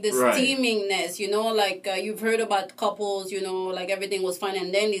 right? Like the steamingness, you know, like you've heard about couples, you know, like everything was fine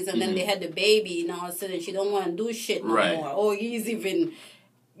and dandies, and then they had the baby, and all of a sudden she don't want to do shit no more. Or he's even,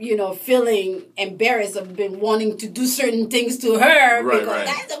 you know, feeling embarrassed of been wanting to do certain things to her because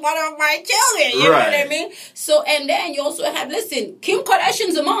that's one of my children, you know what I mean? So, and then you also have, listen, Kim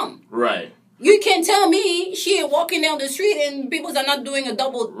Kardashian's a mom. Right. You can't tell me she ain't walking down the street and people are not doing a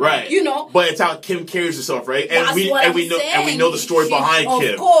double, you know. But it's how Kim carries herself, right? And we know the story behind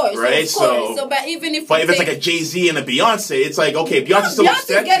Kim, right? So, but even if it's like a Jay-Z and a Beyonce, it's like, okay, Beyonce's still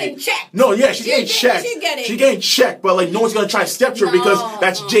sexy. Getting checked. No, yeah, she's getting checked. She's getting checked, but like no one's gonna try to step to her because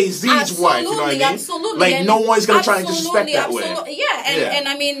that's Jay-Z's wife. You know what I mean? Absolutely. Like no one's gonna try and disrespect that way. Yeah, and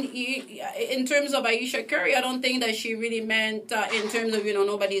I mean, in terms of Ayesha Curry, I don't think that she really meant in terms of, you know,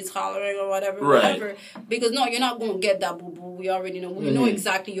 nobody's hollering or whatever. Whatever. Because no, you're not going to get that boo-boo. We already know. We know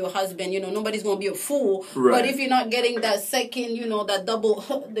exactly your husband. You know, nobody's going to be a fool. Right. But if you're not getting that second, you know, that double,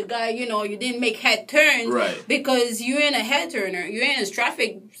 the guy, you know, you didn't make head turns because you ain't a head turner. You ain't a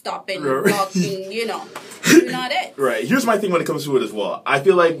traffic stopping, blocking, you know. You're not it. Right. Here's my thing when it comes to it as well. I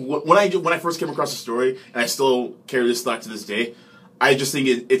feel like when I first came across the story, and I still carry this thought to this day, I just think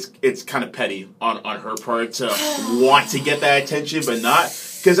it's kind of petty on her part to want to get that attention, but not.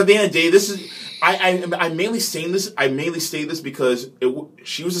 Because at the end of the day, I'm mainly saying this. I mainly say this because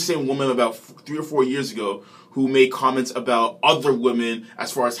she was the same woman about 3 or 4 years ago who made comments about other women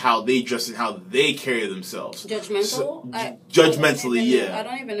as far as how they dress and how they carry themselves. Judgmental? Judgmentally, yeah. I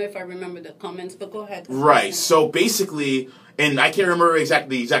don't even know if I remember the comments, but go ahead. Right. So basically, and I can't remember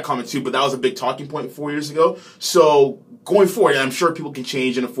the exact comment too, but that was a big talking point 4 years ago. So going forward, and I'm sure people can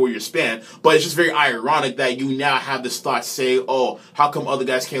change in a 4-year span, but it's just very ironic that you now have this thought say, oh, how come other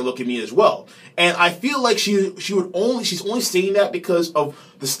guys can't look at me as well? And I feel like she's only saying that because of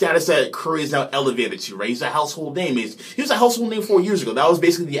the status that Curry is now elevated to, right? He's a household name. He was a household name 4 years ago. That was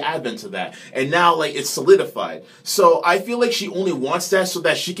basically the advent of that. And now, like, it's solidified. So I feel like she only wants that so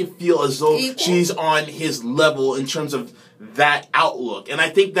that she can feel as though she's on his level in terms of that outlook. And I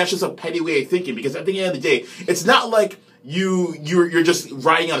think that's just a petty way of thinking, because at the end of the day, it's not like you're just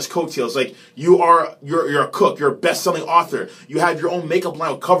riding on his coattails. Like you're a cook, you're a best-selling author, you have your own makeup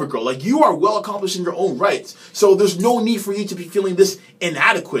line with CoverGirl. Like you are well accomplished in your own rights. So there's no need for you to be feeling this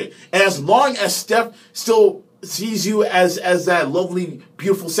inadequate. And as long as Steph still sees you as that lovely,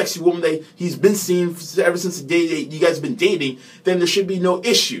 beautiful, sexy woman that he's been seeing ever since the day that you guys have been dating, then there should be no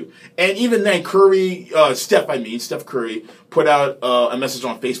issue. And even then, Steph Curry put out a message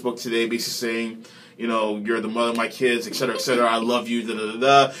on Facebook today basically saying, you know, you're the mother of my kids, et cetera, I love you,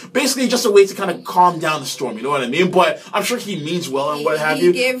 da-da-da-da. Basically, just a way to kind of calm down the storm, you know what I mean? But I'm sure he means well and what have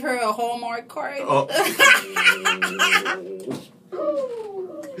you. He gave her a Hallmark card.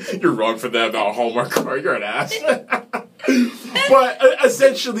 You're wrong for that about a Hallmark card. You're an ass. But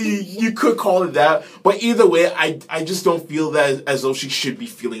essentially, you could call it that. But either way, I just don't feel that as though she should be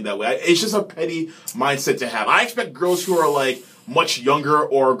feeling that way. It's just a petty mindset to have. I expect girls who are, like, much younger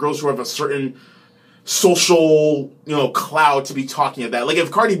or girls who have a certain social, you know, cloud to be talking about that. Like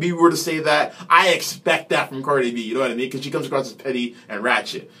if Cardi B were to say that, I expect that from Cardi B, you know what I mean? Because she comes across as petty and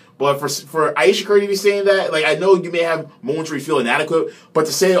ratchet. But for Ayesha Curry to be saying that, like I know you may have moments where you feel inadequate, but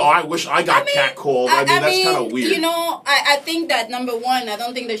to say, oh, I wish I got catcalled, I mean that's kind of weird. You know, I think that number one, I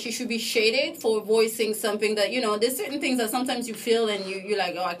don't think that she should be shaded for voicing something that, you know, there's certain things that sometimes you feel and you're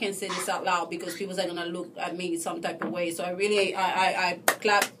like, oh, I can't say this out loud because people are gonna look at me some type of way. So I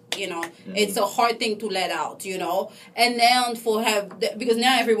clap. You know, it's a hard thing to let out, you know. And then because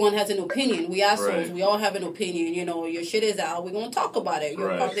now everyone has an opinion. We assholes, we all have an opinion, you know. Your shit is out, we're going to talk about it.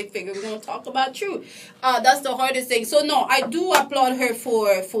 You're a public figure, we're going to talk about you. That's the hardest thing. So, no, I do applaud her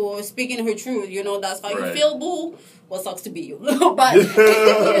for speaking her truth, you know. That's how you feel, boo. Well, sucks to be you. But,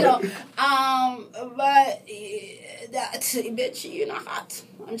 you know, but that, bitch, you're not hot.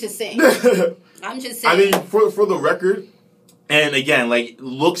 I'm just saying. I mean, for the record, and again, like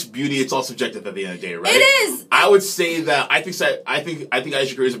looks, beauty, it's all subjective at the end of the day, right? It is. I would say that I think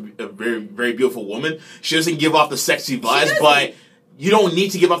Ayesha Curry is a very, very beautiful woman. She doesn't give off the sexy vibes, but you don't need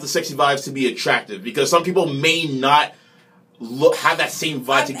to give off the sexy vibes to be attractive because some people may not have that same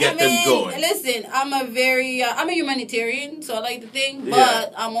vibe to get them going. Listen, I'm a humanitarian, so I like to think,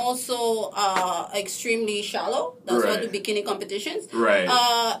 but I'm also extremely shallow. That's why I do bikini competitions. Right.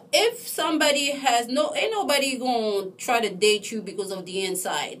 If somebody ain't nobody gonna try to date you because of the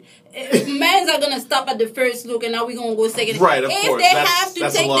inside. Men's are gonna stop at the first look, and now we're gonna go second. Right, of if course. They have to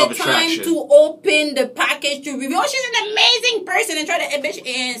take the time attraction. to open the package to review. Oh, she's an amazing person, and try to bitch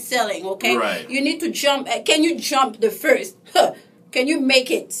ain't selling. Okay, right. You need to jump. Can you jump the first? Can you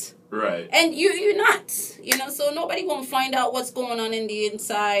make it? Right. And you're not, so nobody gonna find out what's going on in the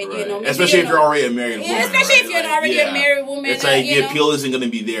inside, right. Maybe, especially if you're already a married woman. Especially if you're already a married woman. It's like the appeal isn't going to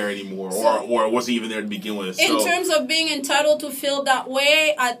be there anymore, or it wasn't even there to begin with. In terms of being entitled to feel that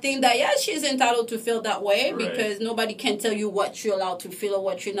way, I think that, she's entitled to feel that way because nobody can tell you what you're allowed to feel or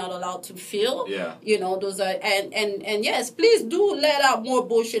what you're not allowed to feel. Yeah. Those are, and yes, please do let out more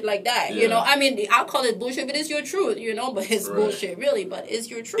bullshit like that, I mean, I'll call it bullshit, but it's your truth, but it's bullshit, really, but it's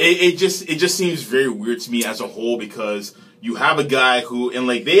your truth. It just seems very weird to me as a whole because you have a guy who, and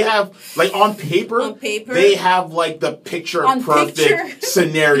they have, on paper, they have the picture perfect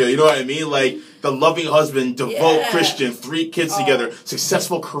scenario. You know what I mean? The loving husband, devout Christian, 3 kids together,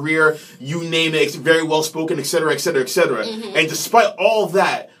 successful career, you name it, very well spoken, etc., etc., etc. And despite all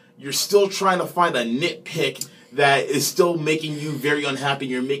that, you're still trying to find a nitpick that is still making you very unhappy.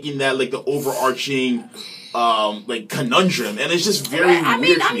 You're making that the overarching conundrum, and it's just very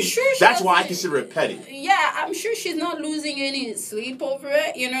weird to me. Sure that's why I consider it petty. Yeah, I'm sure she's not losing any sleep over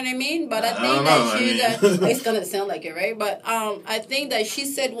it. You know what I mean? But I think that she's. It's gonna sound like it, right? But I think that she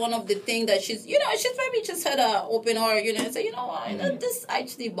said one of the things that she's maybe just had an open heart, and say, this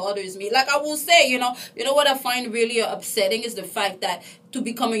actually bothers me. I will say, what I find really upsetting is the fact that to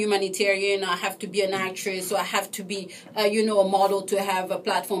become a humanitarian, I have to be an actress, so I have to be, a model to have a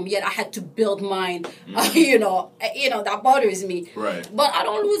platform. Yet I had to build mine. That bothers me. Right. But I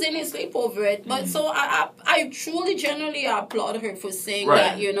don't lose any sleep over it. But so I truly, generally applaud her for saying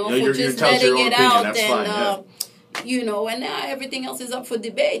that, for just letting it out and. And now everything else is up for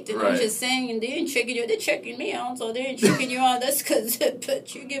debate. And I'm just saying, they ain't checking you. They're checking me out, so they ain't checking you out. That's because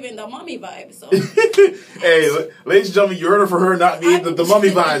you're giving the mommy vibe. So. Hey, ladies and gentlemen, you heard it for her, not me. The mummy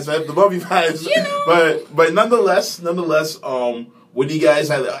vibes, man. The mummy vibes. But nonetheless, what do you guys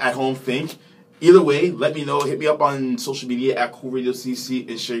at home think? Either way, let me know. Hit me up on social media at Cool Radio CC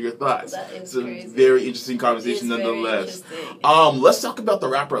and share your thoughts. It's a very interesting conversation, nonetheless. Let's talk about the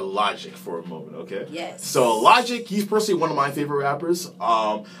rapper Logic for a moment, okay? Yes. So Logic, he's personally one of my favorite rappers.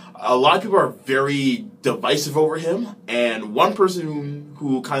 A lot of people are very divisive over him, and one person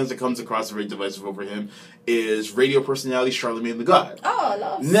who kind of comes across very divisive over him is radio personality Charlamagne the God. Oh, I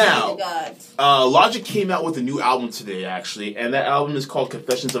love now, the God. Logic came out with a new album today, actually, and that album is called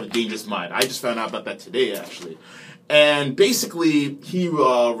Confessions of a Dangerous Mind. I just found out about that today, actually. And basically, he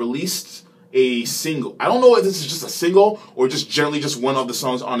released a single. I don't know if this is just a single or just generally just one of the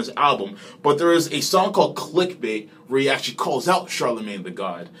songs on his album, but there is a song called Clickbait where he actually calls out Charlamagne the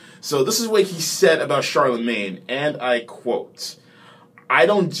God. So this is what he said about Charlamagne, and I quote, "I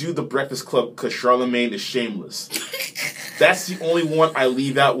don't do the Breakfast Club because Charlamagne is shameless. That's the only one I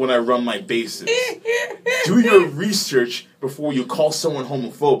leave out when I run my bases. Do your research before you call someone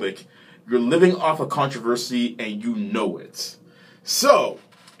homophobic. You're living off a controversy and you know it." So,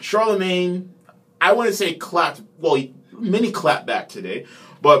 Charlamagne, I wouldn't say mini clapped back today,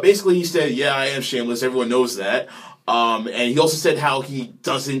 but basically he said, yeah, I am shameless, everyone knows that. And he also said how he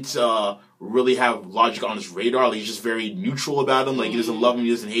doesn't really have Logic on his radar. He's just very neutral about him. He doesn't love him,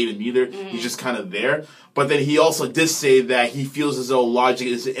 he doesn't hate him either. He's just kind of there. But then he also did say that he feels as though Logic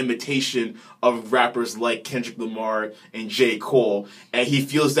is an imitation of rappers like Kendrick Lamar and J. Cole. And he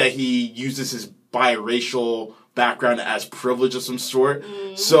feels that he uses his biracial background as privilege of some sort.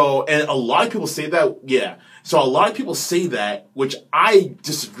 So, and a lot of people say that, So a lot of people say that, which I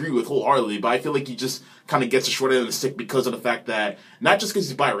disagree with wholeheartedly, but I feel like he just kind of gets a short end of the stick because of the fact that, not just because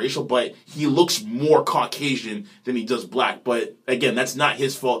he's biracial, but he looks more Caucasian than he does black. But again, that's not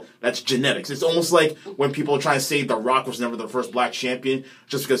his fault. That's genetics. It's almost like when people are trying to say The Rock was never the first black champion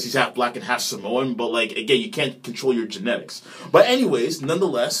just because he's half black and half Samoan. But again, you can't control your genetics. But anyways,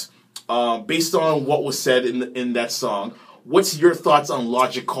 nonetheless, based on what was said in that song, what's your thoughts on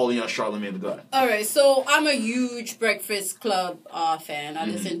Logic calling out Charlamagne the God? All right, so I'm a huge Breakfast Club fan. I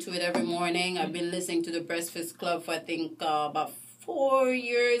listen to it every morning. I've been listening to the Breakfast Club for I think about 4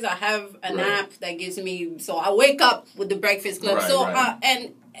 years. I have an app that gives me, so I wake up with the Breakfast Club. Right.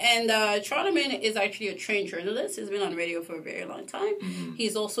 And Charlemagne is actually a trained journalist. He's been on radio for a very long time. Mm-hmm.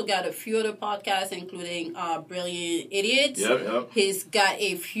 He's also got a few other podcasts, including Brilliant Idiots. Yep. He's got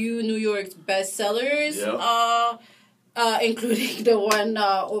a few New York bestsellers. Yep. Including the one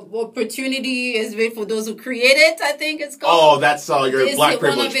Opportunity is made for those who create it, I think it's called. Oh, that's your It's Black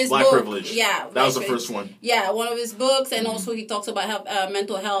one of Privilege. his Black book. Privilege. Yeah. That was the first one. Yeah, one of his books, and also he talks about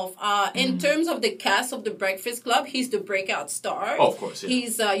mental health. In terms of the cast of The Breakfast Club, he's the breakout star. Oh, of course, yeah.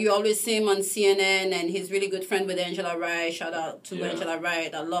 He's you always see him on CNN, and he's really good friend with Angela Wright. Shout out to Angela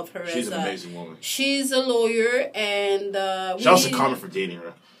Wright. I love her. She's an amazing woman. She's a lawyer, and shout out to Common for dating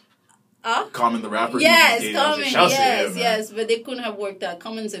her. Common the rapper. Yes, Common. Yes, yes, but they couldn't have worked out.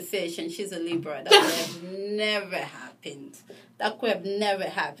 Common's a fish, and she's a Libra. That could have never happened. That could have never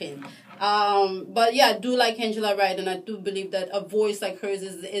happened. But yeah, I do like Angela Wright, and I do believe that a voice like hers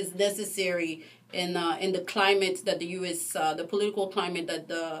is necessary in the climate that the U.S. The political climate that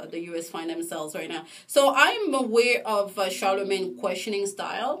the U.S. find themselves right now. So I'm aware of Charlemagne questioning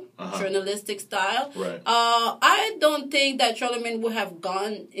style, journalistic style. Right. I don't think that Charlemagne would have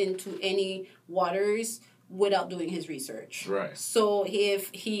gone into any waters without doing his research. Right. So if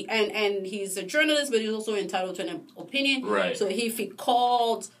he and he's a journalist, but he's also entitled to an opinion. Right. So if he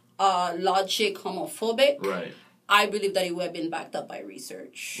called Logic homophobic, right, I believe that it would have been backed up by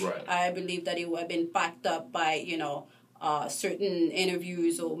research. Right. I believe that it would have been backed up by, certain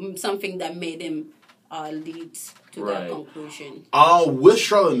interviews or something that made him lead to that conclusion. With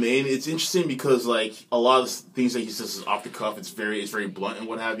Charlemagne, it's interesting because like a lot of things that he says is off the cuff. It's very blunt and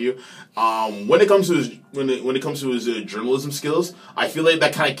what have you. When it comes to his journalism skills, I feel like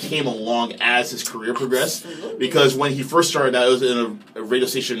that kind of came along as his career progressed. Absolutely. Because when he first started out, it was in a radio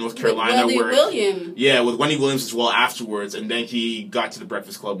station in North Carolina with Wendy Williams as well afterwards, and then he got to the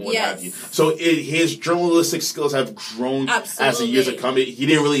Breakfast Club and what have you. Yes. So his journalistic skills have grown as the years have come. He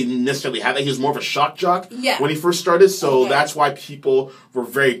didn't really necessarily have that. He was more of a shock jock when he first started, so that's why people were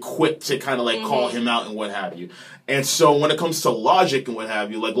very quick to kind of like call him out and what have you. And so when it comes to Logic and what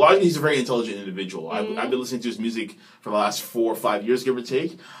have you, like Logic, he's a very intelligent individual. I've been listening to his music for the last 4 or 5 years, give or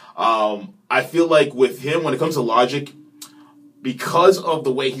take. I feel like with him, when it comes to Logic, because of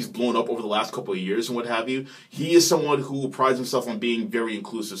the way he's blown up over the last couple of years and what have you, he is someone who prides himself on being very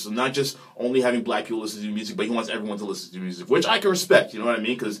inclusive. So not just only having black people listen to music, but he wants everyone to listen to music, which I can respect, you know what I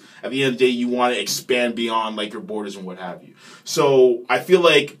mean? Because at the end of the day, you want to expand beyond like your borders and what have you. So I feel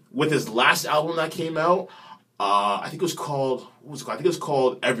like with his last album that came out, I think it was called, I think it was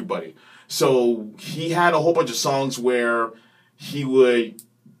called Everybody. So he had a whole bunch of songs where he would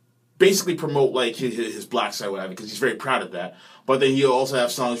basically promote like his black side, whatever, because he's very proud of that. But then he'll also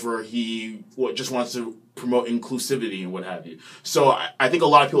have songs where he just wants to promote inclusivity and what have you. So I think a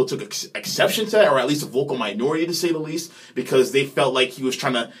lot of people took exception to that, or at least a vocal minority to say the least, because they felt like he was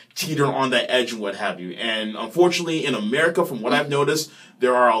trying to teeter on that edge and what have you. And unfortunately, in America, from what I've noticed,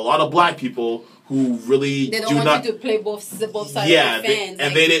 there are a lot of black people who really they don't want you to play both sides of the fence.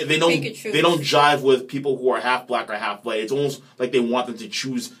 They don't jive with people who are half black or half white. It's almost like they want them to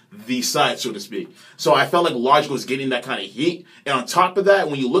choose the side, so to speak. So I felt like Logic was getting that kind of heat. And on top of that,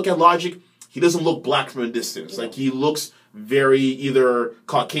 when you look at Logic, he doesn't look black from a distance. Like he looks very either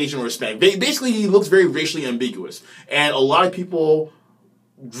Caucasian or Hispanic. Basically, he looks very racially ambiguous. And a lot of people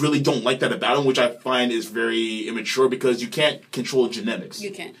really don't like that about him, which I find is very immature because you can't control genetics. You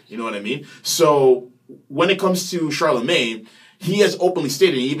can't. You know what I mean? So when it comes to Charlemagne, he has openly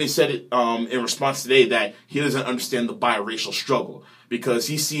stated, he even said it in response today, that he doesn't understand the biracial struggle because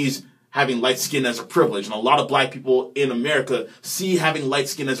he sees having light skin as a privilege. And a lot of black people in America see having light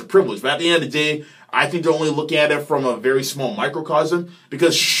skin as a privilege. But at the end of the day, I think they're only looking at it from a very small microcosm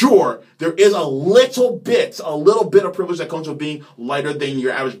because sure, there is a little bit of privilege that comes with being lighter than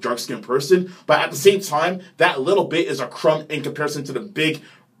your average dark-skinned person. But at the same time, that little bit is a crumb in comparison to the big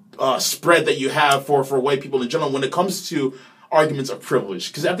spread that you have for white people in general when it comes to arguments of privilege.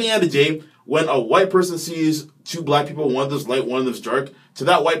 Because at the end of the day, when a white person sees two black people, one of them's light, one of them's dark, to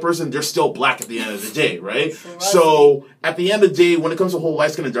that white person, they're still black at the end of the day, right? So at the end of the day, when it comes to whole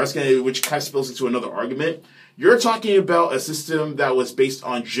light skin and dark skin, which kind of spills into another argument, you're talking about a system that was based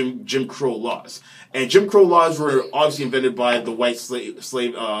on Jim Crow laws. And Jim Crow laws were obviously invented by the white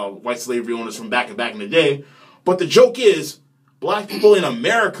slavery owners from back in the day. But the joke is, black people in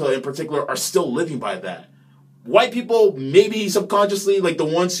America in particular are still living by that. White people, maybe subconsciously, like the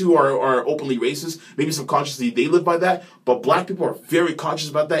ones who are openly racist, maybe subconsciously they live by that. But black people are very conscious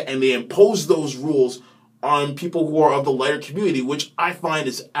about that, and they impose those rules on people who are of the lighter community, which I find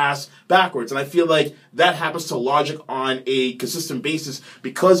is ass backwards. And I feel like that happens to Logic on a consistent basis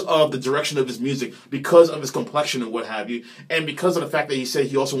because of the direction of his music, because of his complexion and what have you, and because of the fact that he said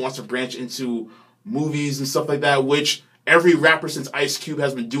he also wants to branch into movies and stuff like that, which every rapper since Ice Cube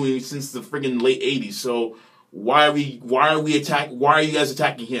has been doing since the friggin' late 80s. So why are you guys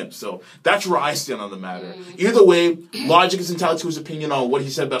attacking him? So that's where I stand on the matter. Either way, Logic is entitled to his opinion on what he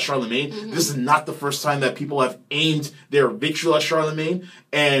said about Charlemagne. This is not the first time that people have aimed their vitriol at Charlemagne.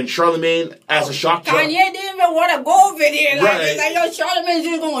 And Charlemagne, as a shock jock... Kanye didn't even want to go over there. Right. Like, yo, Charlemagne's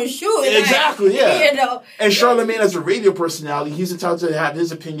just going to shoot. Exactly, yeah. You know. And Charlemagne, as a radio personality, he's entitled to have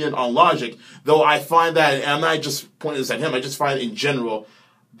his opinion on Logic. Though I find that, and I'm not just pointing this at him, I just find in general...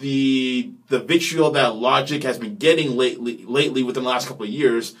 The vitriol that Logic has been getting lately within the last couple of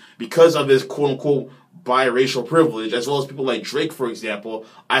years because of his quote unquote biracial privilege, as well as people like Drake, for example,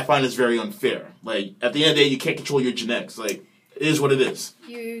 I find is very unfair. Like, at the end of the day, you can't control your genetics. Like, it is what it is.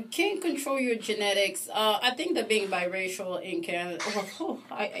 You can't control your genetics. I think that being biracial in Canada,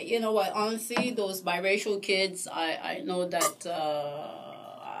 you know what, honestly, those biracial kids, I know that,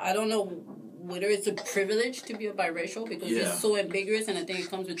 I don't know whether it's a privilege to be a biracial because it's so ambiguous, and I think it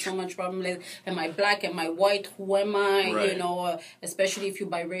comes with so much problem. Like, am I black? Am I white? Who am I? Right. You know, especially if you're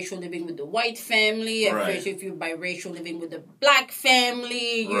biracial living with the white family, Right. especially if you're biracial living with the black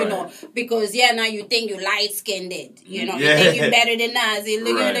family. You Right. know, because now you think you're light skinned. You know, Yeah. you think you're better than us. They're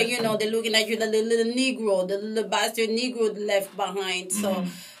looking Right. at they're looking at you like the little Negro, the little bastard Negro left behind. So.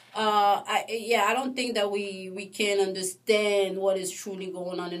 I don't think that we can understand what is truly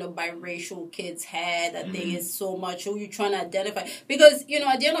going on in a biracial kid's head. I think it's so much who you're trying to identify. Because, you know,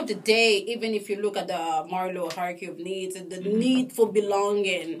 at the end of the day, even if you look at the Marlowe hierarchy of needs, the need for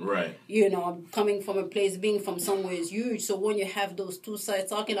belonging, Right. you know, coming from a place, being from somewhere is huge. So when you have those two sides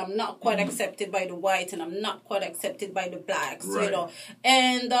talking, I'm not quite accepted by the whites and I'm not quite accepted by the blacks, Right. you know.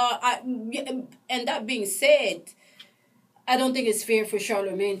 And and that being said, I don't think it's fair for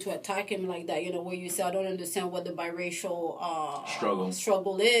Charlemagne to attack him like that, you know, where you say, I don't understand what the biracial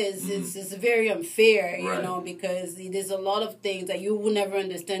struggle is. It's very unfair, Right. you know, because there's a lot of things that you will never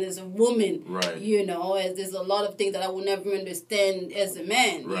understand as a woman, Right. you know, as there's a lot of things that I will never understand as a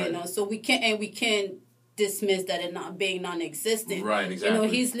man, Right. you know, so we can't dismiss that it not being non-existent. Right, exactly. You know,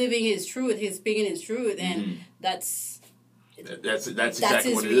 he's living his truth, he's speaking his truth, and that's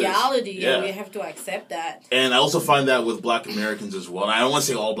exactly his what it reality, is. and we have to accept that. And I also find that with Black Americans as well. And I don't want to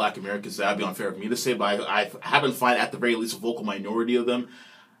say all Black Americans, that'd be unfair for me to say, but I happen to find at the very least a vocal minority of them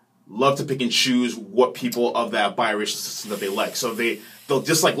love to pick and choose what people of that biracial system that they like. So they'll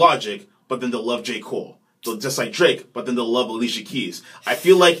dislike Logic, but then they'll love J. Cole. They'll dislike Drake, but then they'll love Alicia Keys. I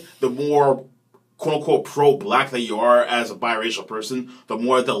feel like the more quote-unquote pro-black that you are as a biracial person, the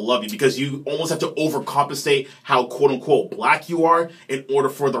more they'll love you because you almost have to overcompensate how quote-unquote black you are in order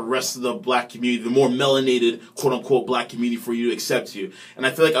for the rest of the black community, the more melanated quote-unquote black community, for you to accept you. And I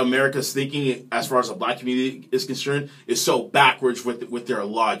feel like America's thinking, as far as the black community is concerned, is so backwards with their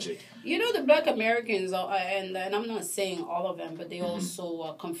logic. You know, the Black Americans, and I'm not saying all of them, but they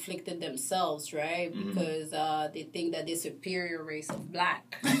also conflicted themselves, right? Because they think that they're superior race of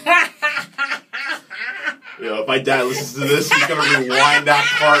black. You know, if my dad listens to this, he's gonna rewind that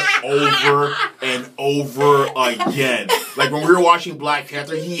part over and over again. Like when we were watching Black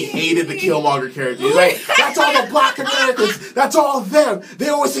Panther, he hated the Killmonger character. He's like, "That's all the Black Americans. That's all them. They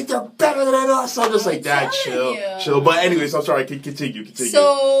always think they're better than us." I'm just like, "Dad, chill." But anyways, I'm sorry. Continue.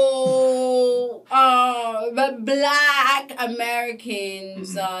 So, but Black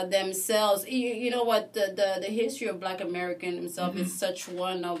Americans themselves, you know what? The history of Black American themselves is such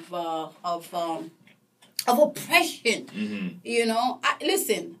one of oppression. You know,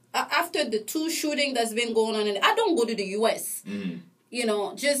 listen. After the 2 shooting that's been going on, I don't go to the U.S. You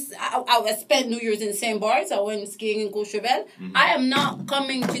know, I spent New Year's in St. Bart's. I went skiing in Courchevel. I am not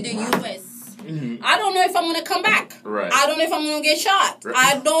coming to the U.S. I don't know if I'm going to come back. Right. I don't know if I'm going to get shot. Right.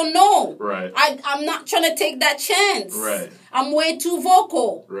 I don't know. Right. I'm not trying to take that chance. Right. I'm way too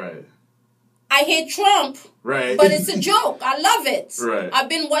vocal. Right. I hate Trump. Right. But it's a joke. I love it. Right. I've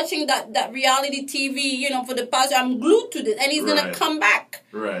been watching that reality TV, you know, for the past. I'm glued to this. And he's going to come back.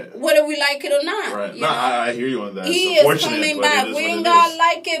 Right. Whether we like it or not. Right. You No, know? I hear you on that. He It's is unfortunate, coming but back. it is We what ain't it gotta is.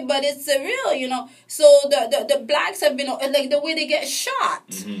 like it, but it's surreal, you know. So the blacks have been like the way they get shot,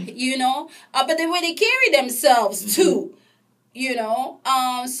 you know, but the way they carry themselves too. You know,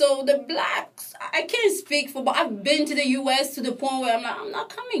 so the blacks, I can't speak for, but I've been to the U.S. to the point where I'm like, I'm not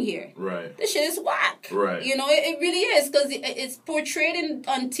coming here. Right. This shit is whack. Right. You know, it really is, because it's portrayed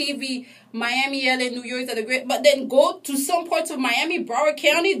on TV, Miami, LA, New York are the great, but then go to some parts of Miami, Broward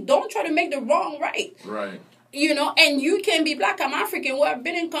County, don't try to make the wrong right. Right. You know, and you can be black, I'm African, where I've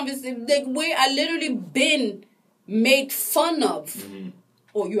been in conversation, the way I literally been made fun of. Mm-hmm.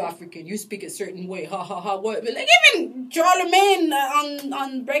 Oh, you African, you speak a certain way, ha ha ha. What? Like even Charlemagne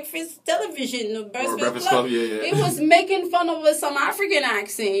on breakfast television, Breakfast Club, it was making fun of some African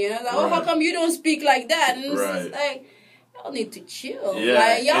accent. You know, like, oh, how come you don't speak like that? And it's just like, y'all need to chill. Yeah,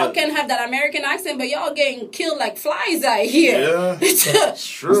 like y'all can have that American accent, but y'all getting killed like flies out here. Yeah, it's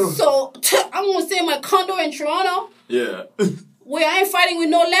true. So I'm gonna say my condo in Toronto. Yeah. Where I ain't fighting with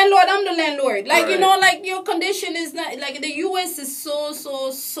no landlord, I'm the landlord. Like, you know, like your condition is not, like the U.S. is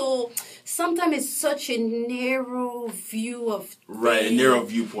so, sometimes it's such a narrow view of things. Right, a narrow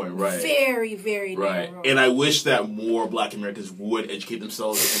viewpoint, right. Very, very narrow. And I wish that more black Americans would educate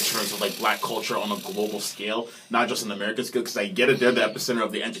themselves in terms of like black culture on a global scale, not just in American scale, because I get it, they're the epicenter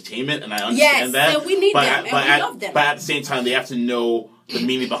of the entertainment, and I understand that. Yes, we need them, and we love them. But at the same time, they have to know the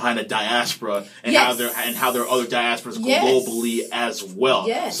meaning behind a diaspora and how there are other diasporas globally as well.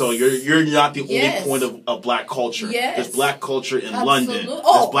 Yes. So you're not the only point of black culture. Yes. There's black culture in London.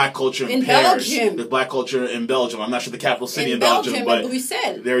 Oh, there's black culture in Paris. Belgium. There's black culture in Belgium. I'm not sure the capital city in in Belgium, but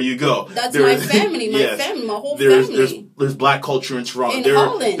Brussels. There you go. That's my family. My whole family. There's black culture in Toronto. In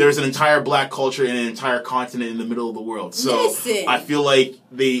Holland. There's an entire black culture in an entire continent in the middle of the world. So Listen. I feel like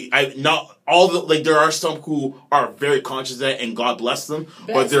there are some who are very conscious of that, and God bless them.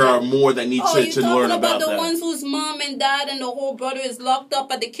 But there are more that need to learn about that. Oh, you're talking about the ones whose mom and dad and the whole brother is locked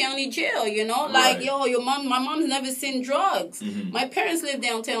up at the county jail, you know? Like, my mom's never seen drugs. Mm-hmm. My parents live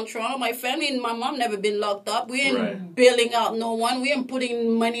downtown Toronto. My family and my mom never been locked up. We ain't bailing out no one. We ain't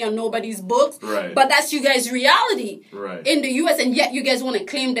putting money on nobody's books. Right. But that's you guys' reality in the U.S., and yet you guys want to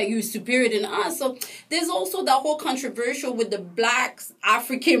claim that you're superior than us. So there's also that whole controversial with the blacks,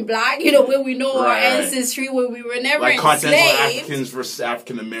 African black, you know, where we know our ancestry, where we were never like enslaved. Continental Africans versus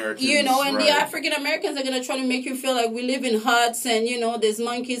African Americans. You know, and the African Americans are going to try to make you feel like we live in huts and, you know, there's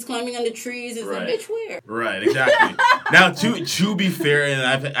monkeys climbing on the trees. It's like, bitch, where? Right, exactly. Now, to be fair,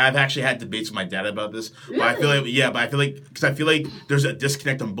 and I've actually had debates with my dad about this, really? But I feel like there's a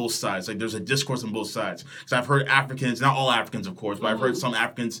disconnect on both sides. Like, there's a discourse on both sides. Because I've heard Africans, not all Africans, of course, but I've heard some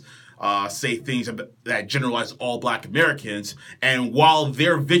Africans say things that generalize all black Americans. And while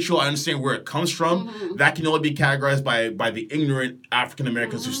their vitriol, I understand where it comes from, that can only be categorized by the ignorant African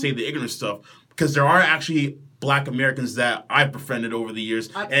Americans who say the ignorant stuff. Because there are actually black Americans that I've befriended over the years,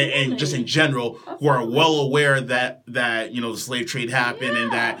 and just in general, who are well aware that you know, the slave trade happened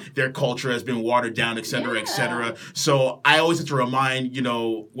and that their culture has been watered down, et cetera, et cetera. So I always have to remind, you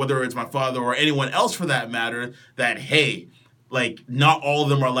know, whether it's my father or anyone else for that matter, that, hey, like, not all of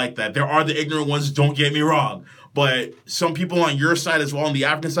them are like that. There are the ignorant ones, don't get me wrong. But some people on your side as well, on the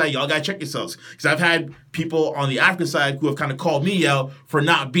African side, y'all gotta check yourselves. Because I've had people on the African side who have kind of called me out for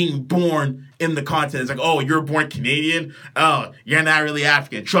not being born in the continent. It's like, oh, you're born Canadian? Oh, you're not really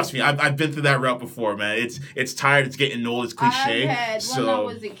African. Trust me, I've been through that route before, man. It's tired, it's getting old, it's cliche. When I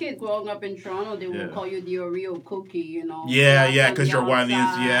was a kid growing up in Toronto, they would call you the Oreo cookie, you know. Yeah, because you're white on the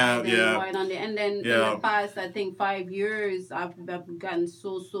and then in the past, I think 5 years, I've gotten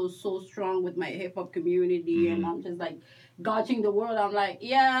so strong with my hip hop community, and I'm just like gotching the world. I'm like,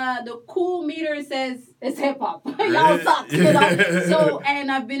 the cool meter says it's hip hop. Y'all suck, you know. So,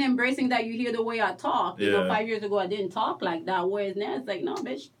 and I've been embracing that. You hear the way I talk. You know, 5 years ago I didn't talk like that. Whereas now it's like, no,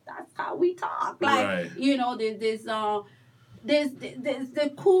 bitch, that's how we talk. Like, you know, there's the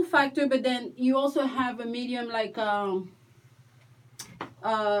cool factor, but then you also have a medium like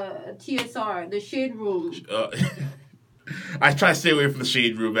TSR, the Shade Room. I try to stay away from the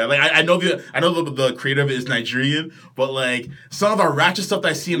Shade Room, man. Like I know the creator of it is Nigerian, but like some of the ratchet stuff that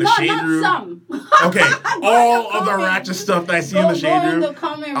I see in the Shade Room. Some. Okay, all of the ratchet stuff that I see in the Shade Room.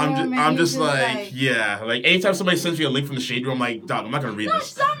 I'm just like, like anytime somebody sends me a link from the Shade Room, I'm like, dog, I'm not gonna read this.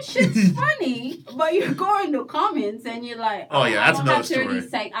 Some shit's funny, but you go in the comments and you're like, that's another story.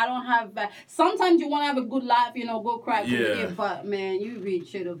 I don't have. Sometimes you want to have a good laugh, you know, go cry, but man, you read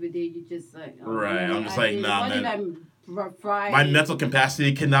shit over there, you just like, I'm just like, nah, man. Friday. My mental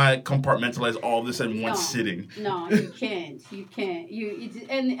capacity cannot compartmentalize all of this in one sitting. No, you can't. You can't.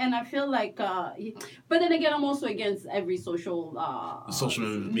 And I feel like, but then again, I'm also against every social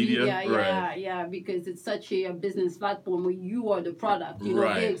media. Yeah, because it's such a business platform where you are the product. You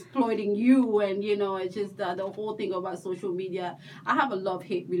know, they're exploiting you, and you know, it's just the whole thing about social media. I have a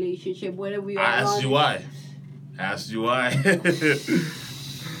love-hate relationship. Whether we are as do I. As do I.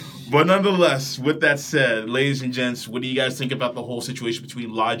 But nonetheless, with that said, ladies and gents, what do you guys think about the whole situation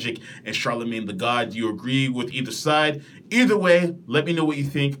between Logic and Charlamagne the God? Do you agree with either side? Either way, let me know what you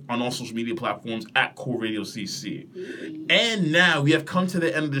think on all social media platforms at Cool Radio CC. And now we have come to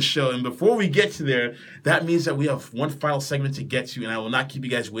the end of the show. And before we get to there, that means that we have one final segment to get to, and I will not keep you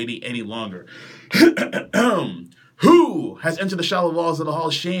guys waiting any longer. Who has entered the shallow walls of the Hall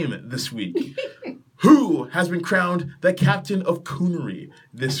of Shame this week? Who has been crowned the captain of coonery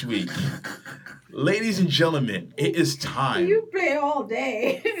this week? Ladies and gentlemen, it is time You play all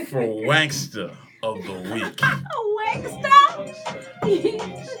day. for Wankster of the Week.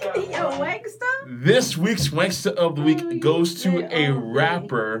 Yo, Wankster? This week's Wankster of the Week goes to a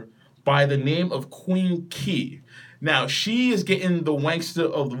rapper by the name of Queen Key. Now, she is getting the Wankster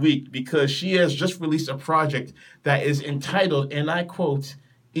of the Week because she has just released a project that is entitled, and I quote,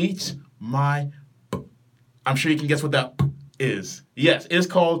 Eat My... I'm sure you can guess what that is. Yes, it's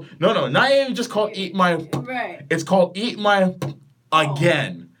called... No, not even just called Eat My... Right. It's called Eat My...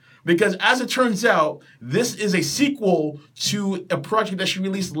 Again. Because as it turns out, this is a sequel to a project that she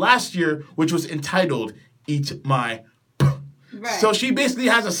released last year, which was entitled Eat My... Right. So she basically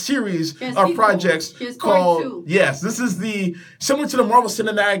has a series She has of sequels. projects She has called... 42. Yes, this is the... Similar to the Marvel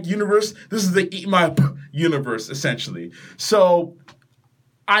Cinematic Universe, this is the Eat My universe, essentially. So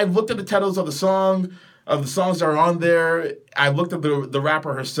I've looked at the titles of the songs that are on there. I've looked at the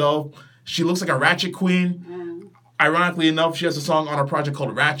rapper herself. She looks like a ratchet queen. Ironically enough, she has a song on her project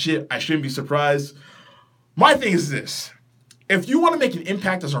called Ratchet. I shouldn't be surprised. My thing is this. If you want to make an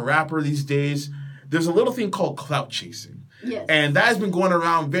impact as a rapper these days, there's a little thing called clout chasing. Yes. And that has been going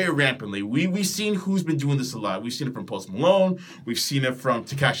around very rampantly. We've seen who's been doing this a lot. We've seen it from Post Malone. We've seen it from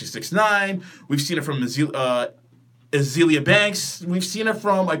Tekashi 6ix9ine. We've seen it from Azealia Banks. We've seen it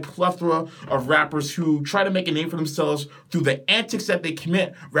from a plethora of rappers who try to make a name for themselves through the antics that they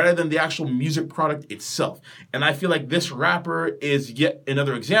commit rather than the actual music product itself. And I feel like this rapper is yet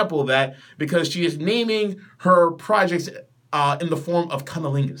another example of that because she is naming her projects in the form of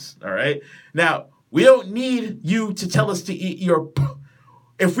cunnilingus. All right? Now, we don't need you to tell us to eat your...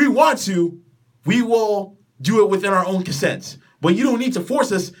 If we want to, we will do it within our own consent. But you don't need to force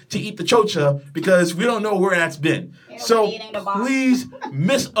us to eat the chocha because we don't know where that's been. So please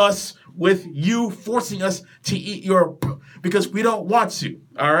miss us with you forcing us to eat your... Because we don't want to,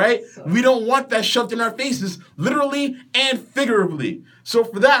 all right? We don't want that shoved in our faces, literally and figuratively. So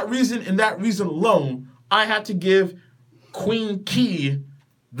for that reason and that reason alone, I had to give Queen Key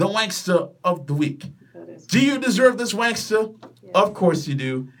the Wankster of the Week. Do you deserve this Wankster? Yeah. Of course you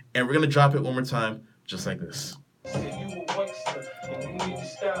do. And we're going to drop it one more time, just like this.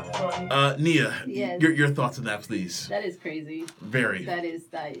 Nia, yes. your thoughts on that, please. That is crazy. Very. No, I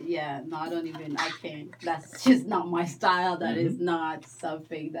can't. That's just not my style. That is not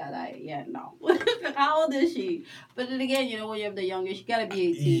something that no. How old is she? But then again, when you have the youngest, she got to be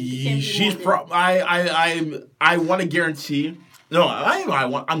 18. She can't be She's more than... I want to guarantee... No,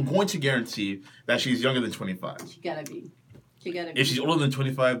 I'm going to guarantee that she's younger than 25. She gotta be. If she's older than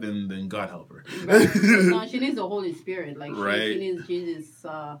 25, then God help her. Right. No, she needs the Holy Spirit. Like right. She needs Jesus.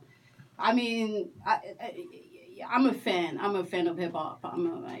 I'm a fan. I'm a fan of hip hop.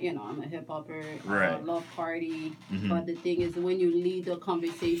 I'm a hip hopper. Right. I love party. But the thing is, when you lead a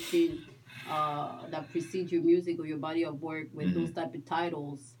conversation that precedes your music or your body of work with those type of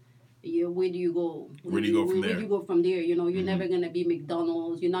titles. Where do you go? Where do you go from there? You're never gonna be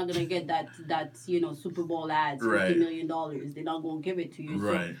McDonald's. You're not gonna get that Super Bowl ads, $50 million. They're not gonna give it to you.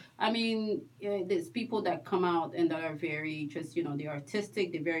 Right. So, there's people that come out and that are very they're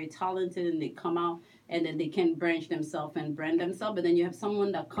artistic, they're very talented, and they come out and then they can branch themselves and brand themselves. But then you have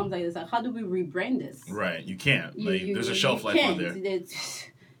someone that comes like this, like, how do we rebrand this? Right. You can't. There's a shelf life on there.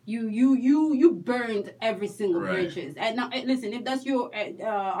 You burned every single bridges. And now, listen, if that's your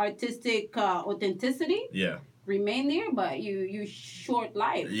artistic authenticity, remain there. But you short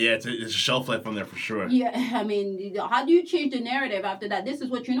life. Yeah, it's a shelf life on there for sure. Yeah, how do you change the narrative after that? This is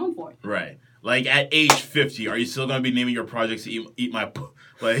what you're known for. Right. Like at age 50, are you still gonna be naming your projects Eat My?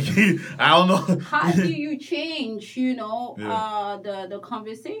 Like I don't know. How do you change? The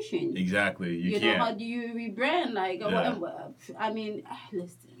conversation. Exactly. You can't. How do you rebrand? Like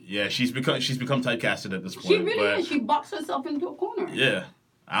listen. Yeah, she's become typecasted at this point. She really is. She boxed herself into a corner. Yeah.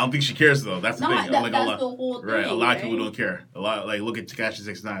 I don't think she cares though. That's the thing. That's the whole thing. Right. A lot of people don't care. A lot look at Tekashi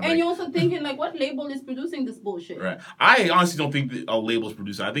 6ix9ine. And you're also thinking what label is producing this bullshit? Right. I honestly don't think that a label's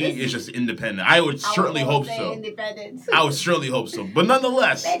producing. I think it's just independent. I would certainly hope so. Independent. I would certainly hope so. But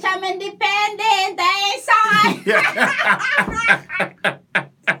nonetheless. Bitch, I'm independent. I ain't signed.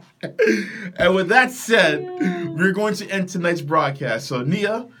 And with that said, we're going to end tonight's broadcast. So,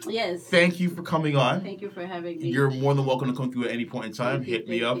 Nia, Yes. thank you for coming on. Thank you for having me. You're more than welcome to come through at any point in time. Thank you, Hit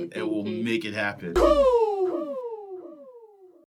me up, thank and we'll you. make it happen.